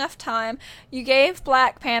just enough time. You gave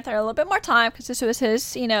Black Panther a little bit more time because this was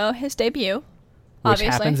his debut. Which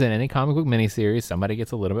obviously happens in any comic book miniseries. Somebody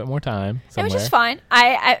gets a little bit more time somewhere. It was just fine.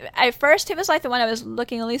 I at first, it was like the one I was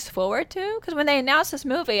looking least forward to. Because when they announced this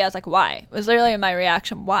movie, I was like, why? It was literally my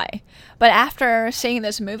reaction, why? But after seeing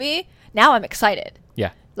this movie, now I'm excited.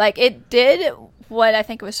 Yeah. Like, it did what I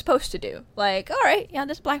think it was supposed to do. Like, all right, yeah,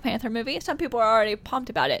 this Black Panther movie. Some people are already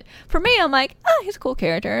pumped about it. For me, I'm like, he's a cool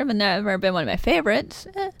character. But never been one of my favorites.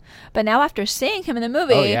 But now after seeing him in the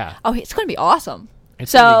movie, it's going to be awesome.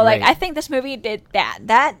 So, like, I think this movie did that.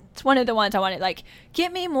 That's one of the ones I wanted. Like,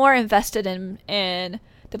 get me more invested in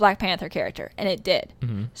the Black Panther character. And it did.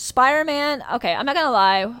 Mm-hmm. Spider-Man, okay, I'm not going to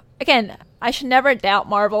lie. Again, I should never doubt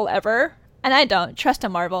Marvel ever. And I don't. Trust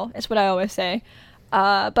in Marvel. It's what I always say.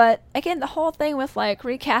 But, again, the whole thing with, like,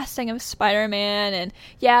 recasting of Spider-Man. And,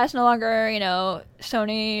 yeah, it's no longer,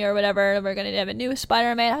 Sony or whatever. We're going to have a new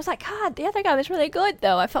Spider-Man. I was like, God, the other guy was really good,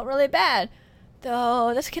 though. I felt really bad.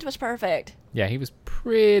 Though, this kid was perfect. Yeah, he was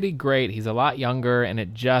pretty great. He's a lot younger, and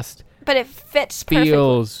it just... But it fits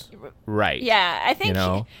feels perfectly. Right. Yeah, I think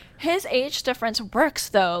his age difference works,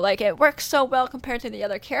 though. Like, it works so well compared to the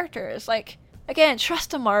other characters. Like, again,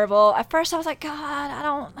 trust in Marvel. At first, I was like, God, I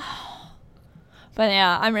don't know. But,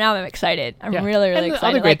 yeah, I'm excited. I'm really, really excited. The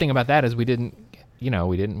other great thing about that is we didn't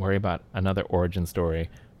worry about another origin story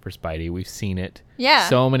for Spidey. We've seen it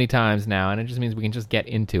so many times now, and it just means we can just get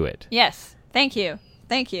into it. Yes. Thank you.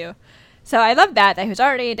 So I love that he was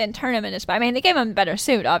already didn't turn him into Spider. I mean, they gave him a better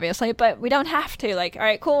suit, obviously, but we don't have to. Like, all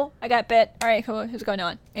right, cool, I got bit. All right, cool, who's going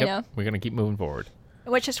on? You know, we're gonna keep moving forward,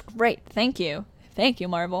 which is great. Thank you,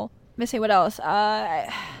 Marvel. Let me see what else.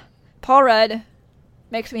 Paul Rudd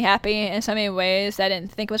makes me happy in so many ways that I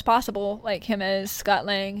didn't think was possible. Like him as Scott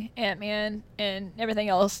Lang, Ant-Man, and everything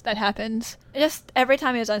else that happens. Just every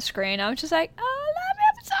time he was on screen, I was just like, oh, I love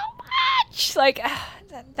him so much. Like.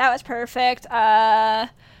 That was perfect. I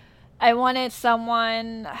wanted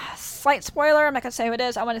someone, slight spoiler, I'm not going to say who it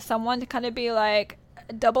is. I wanted someone to kind of be like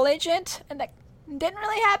a double agent. And that didn't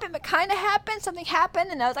really happen, but kind of happened. Something happened,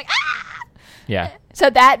 and I was like, ah! Yeah. So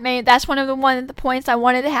that's one of the points I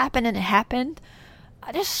wanted to happen, and it happened.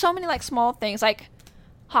 There's so many like small things. Like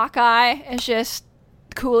Hawkeye is just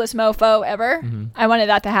coolest mofo ever. Mm-hmm. I wanted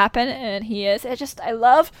that to happen, and he is. I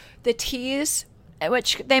love the tease,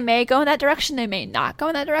 which they may go in that direction, they may not go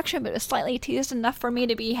in that direction, but it was slightly teased enough for me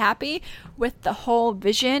to be happy with the whole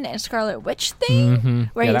Vision and Scarlet Witch thing,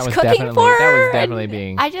 where he's cooking for her. That was definitely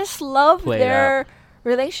being I just love their up.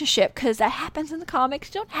 relationship, because that happens in the comics.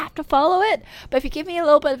 You don't have to follow it, but if you give me a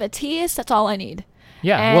little bit of a tease, that's all I need.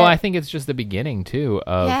 Yeah, And well, I think it's just the beginning too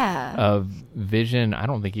of Vision. I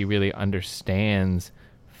don't think he really understands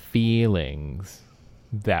feelings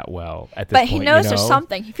that well at this but point. he knows there's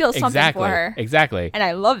something. He feels something for her. Exactly. And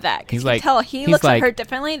I love that, because He's you can like- tell he he's looks like- at her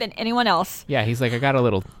differently than anyone else. Yeah, he's like, I got a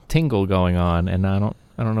little tingle going on, and I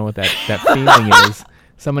don't know what that feeling is.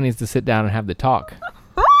 Someone needs to sit down and have the talk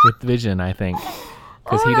with Vision, I think,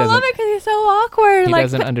 because I love it because he's so awkward. he Like,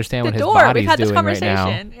 doesn't understand what his door. body's We've had this doing right now.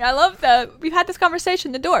 conversation. I love that we've had this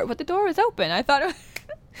conversation. The door, but the door was open. I thought,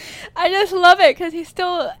 I just love it because he's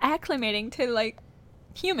still acclimating to like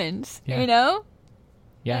humans. Yeah. You know.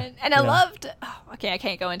 Yeah, And I loved. Oh, okay, I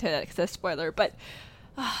can't go into that because it's a spoiler, but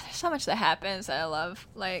there's so much that happens that I love.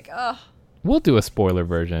 Like, We'll do a spoiler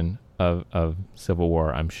version of Civil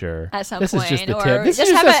War, I'm sure. at some this point, is just the or tip. This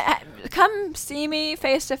just is have come see me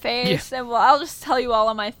face to face, and I'll just tell you all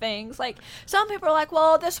of my things. Like, some people are like,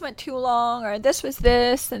 "Well, this went too long," or "This was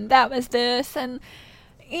this," and "That was this," and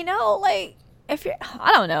like if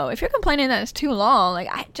you're complaining that it's too long,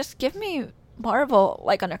 like just give me Marvel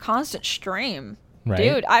like on a constant stream, Right.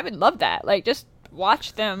 dude. I would love that. Like, just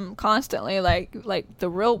watch them constantly, like the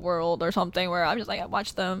Real World or something, where I'm just like I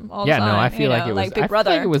watch them all the time. No, I feel like it was. like Big I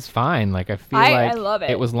Brother. feel like it was fine. Like I feel I like love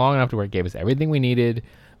it. It was long enough to where it gave us everything we needed.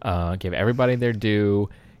 Gave everybody their due.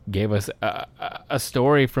 Gave us a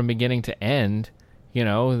story from beginning to end.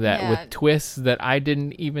 That with twists that I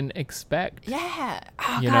didn't even expect. Yeah.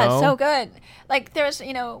 Oh, You God, know? so good. Like, there's,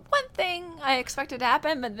 one thing I expected to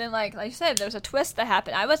happen, but then, like you said, there's a twist that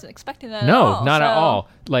happened. I wasn't expecting that at all. No, not at so- all.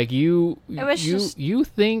 Like you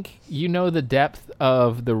think you know the depth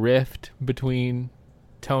of the rift between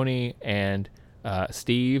Tony and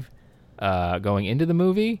Steve going into the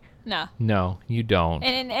movie? No. No, you don't.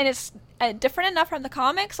 And it's different enough from the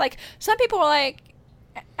comics. Like, some people were like,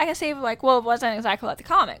 I can say, like, well, it wasn't exactly like the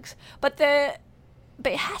comics. But it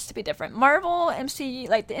has to be different. Marvel, MCU,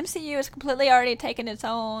 like, the MCU has completely already taken its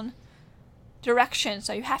own direction,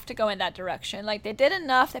 so you have to go in that direction. Like, they did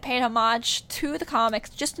enough. They paid homage to the comics,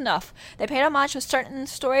 just enough. They paid homage with certain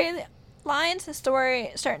storylines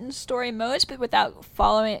and certain story modes, but without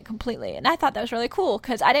following it completely. And I thought that was really cool,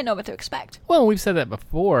 because I didn't know what to expect. Well, we've said that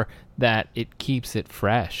before, that it keeps it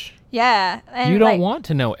fresh. Yeah. And You don't want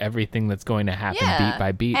to know everything that's going to happen beat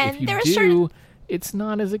by beat. And if you there were do, it's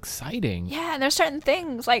not as exciting. Yeah, and there's certain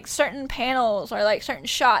things, like certain panels or like certain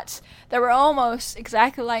shots that were almost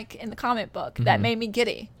exactly like in the comic book that made me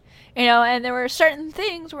giddy. And there were certain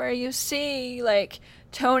things where you see like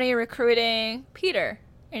Tony recruiting Peter,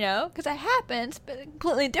 because that happens, but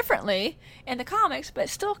completely differently in the comics, but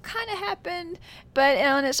still kind of happened, but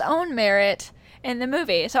on its own merit in the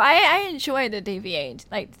movie. So I enjoy the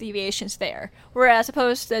deviations there. Whereas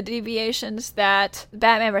opposed to the deviations that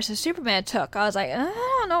Batman vs. Superman took, I was like, I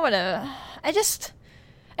don't know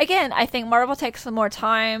I think Marvel takes some more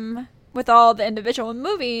time with all the individual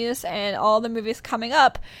movies and all the movies coming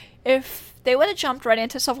up. If they would have jumped right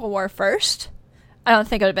into Civil War first, I don't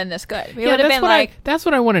think it would have been this good. We would have been that's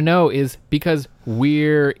what I want to know, is because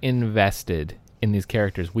we're invested in these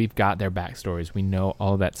characters. We've got their backstories. We know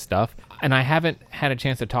all that stuff. And I haven't had a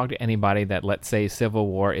chance to talk to anybody that, let's say, Civil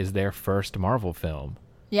War is their first Marvel film.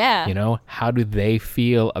 Yeah. How do they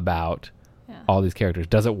feel about all these characters?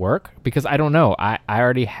 Does it work? Because I don't know. I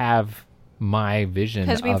already have my vision of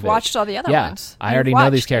it. Because we've watched all the other ones. I already know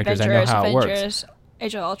these characters. I know how it works.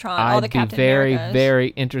 Age of Ultron, all the I'd Captain be very, Americas. very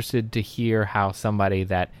interested to hear how somebody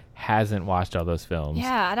that hasn't watched all those films,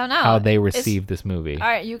 Yeah, I don't know. how they receive this movie. All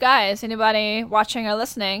right, you guys, anybody watching or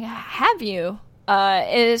listening, have you?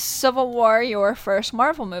 Is Civil War your first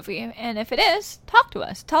Marvel movie? And if it is, talk to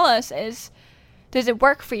us. Tell us, does it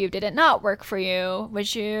work for you? Did it not work for you?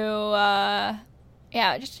 Would you,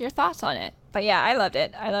 just your thoughts on it. But yeah, I loved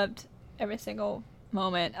it. I loved every single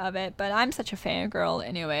moment of it. But I'm such a fangirl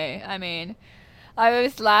anyway. I mean, I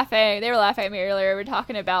was laughing. They were laughing at me earlier. We were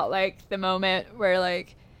talking about, like, the moment where,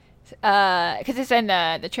 like, because it's in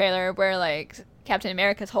the trailer where, like, Captain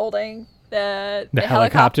America's holding the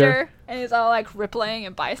helicopter, and he's all, like, rippling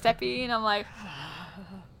and bisteppy, and I'm like,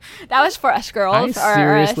 that was for us girls,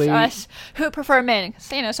 or us who prefer men.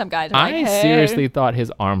 Because, some guys are like, hey. Seriously thought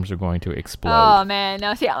his arms were going to explode. Oh, man.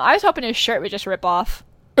 No, see, I was hoping his shirt would just rip off.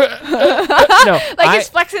 No, Like, he's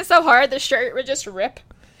flexing so hard, the shirt would just rip.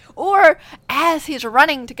 Or as he's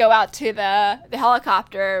running to go out to the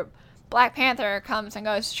helicopter, Black Panther comes and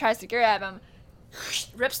tries to grab him,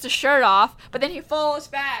 rips the shirt off, but then he falls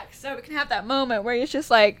back, so we can have that moment where he's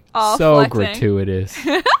just like all So flexing. gratuitous.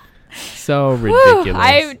 So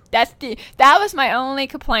ridiculous. That was my only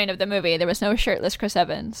complaint of the movie. There was no shirtless Chris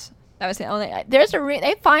Evans. That was the only.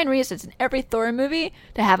 They find reasons in every Thor movie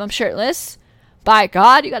to have him shirtless. By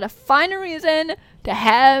God, you got to find a reason to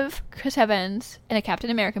have Chris Evans in a Captain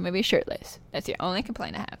America movie shirtless. That's the only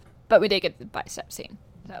complaint I have. But we did get the bicep scene,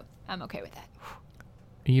 so I'm okay with that.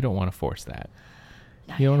 You don't want to force that.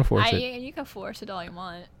 You don't want to force it. You can force it all you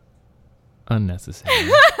want. Unnecessary.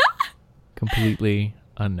 Completely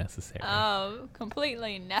unnecessary. Oh,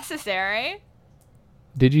 completely necessary.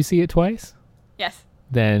 Did you see it twice? Yes.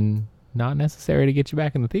 Then not necessary to get you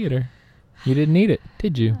back in the theater. You didn't need it,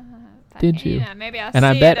 did you? Did you? Yeah, maybe I'll and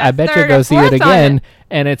see I bet you'll go see it again,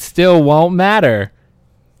 and it still won't matter,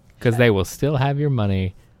 because they will still have your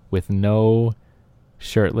money with no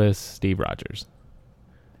shirtless Steve Rogers.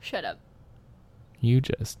 Shut up. You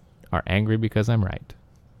just are angry because I'm right.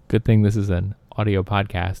 Good thing this is an audio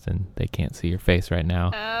podcast and they can't see your face right now,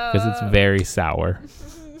 because it's very sour.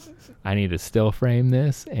 I need to still frame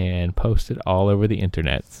this and post it all over the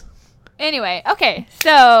internet. Anyway, okay,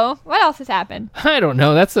 so what else has happened? I don't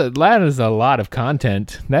know. That is a lot of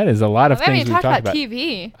content. That is a lot of We haven't things even we've talked talked about about.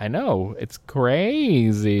 TV. I know. It's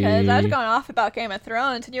crazy. Because I was going off about Game of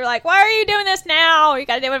Thrones, and you were like, why are you doing this now? You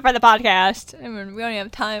got to do it for the podcast. I mean, we don't even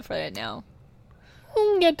have time for it now.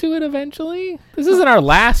 We'll get to it eventually. This isn't our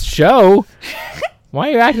last show. Why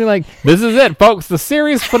are you acting like this is it, folks? The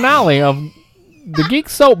series finale of the Geek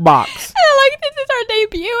Soapbox. Like, this is our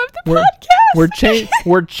debut of the podcast.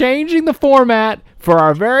 We're changing the format for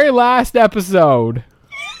our very last episode.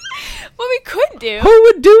 What we could do. Who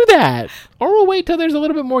would do that? Or we'll wait till there's a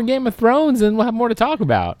little bit more Game of Thrones and we'll have more to talk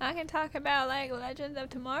about. I can talk about, like, Legends of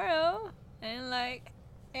Tomorrow and, like,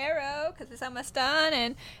 Arrow, because it's almost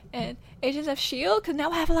done, and Agents of S.H.I.E.L.D., because now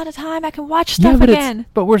I have a lot of time. I can watch stuff again.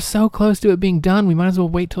 But we're so close to it being done, we might as well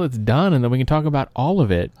wait till it's done, and then we can talk about all of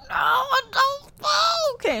it. No, I don't.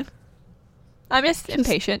 Okay. I'm just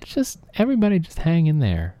impatient. Everybody just hang in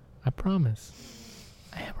there. I promise.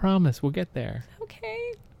 We'll get there.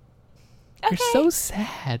 Okay. You're so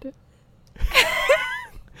sad.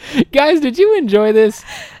 Guys, did you enjoy this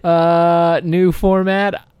new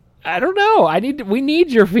format? I don't know. We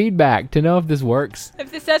need your feedback to know if this works.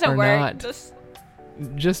 If this doesn't work, not.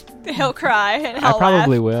 Just he'll cry and I he'll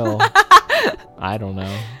probably laugh. will. I don't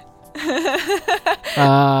know.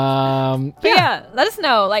 But yeah, let us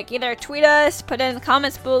know. Like, either tweet us, put it in the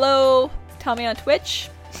comments below, tell me on Twitch.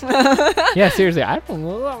 Yeah, seriously, I don't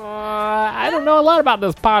know a lot about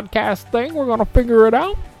this podcast thing. We're gonna figure it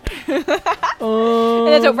out. And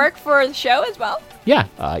does it work for the show as well?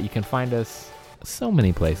 Yeah, you can find us so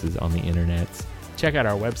many places on the internet. Check out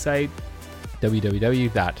our website,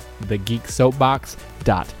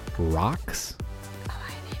 www.thegeeksoapbox.rocks.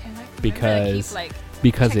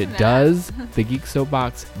 Because it does. The Geek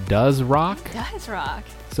Soapbox does rock. It does rock.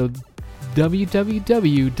 So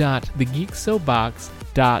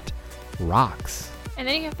www.thegeeksoapbox.rocks. And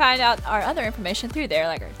then you can find out our other information through there,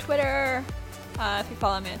 like our Twitter. If you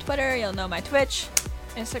follow me on Twitter, you'll know my Twitch,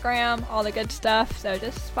 Instagram, all the good stuff. So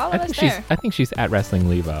just follow us there. I think she's at Wrestling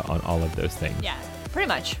Leva on all of those things. Yeah, pretty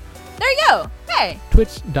much. There you go. Hey.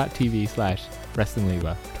 Twitch.tv/Wrestling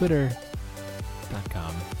Leva.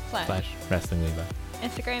 Twitter.com/Wrestling Leva.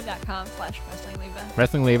 Instagram.com/Wrestling Leva.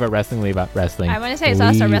 Wrestling Leva, Wrestling Leva, Wrestling. I want to say it's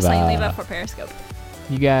also Wrestling Leva for Periscope.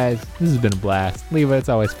 You guys, this has been a blast. Leva, it's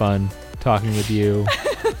always fun talking with you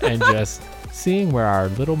and just seeing where our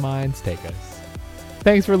little minds take us.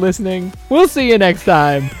 Thanks for listening. We'll see you next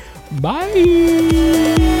time. Bye.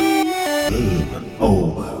 Game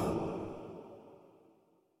over.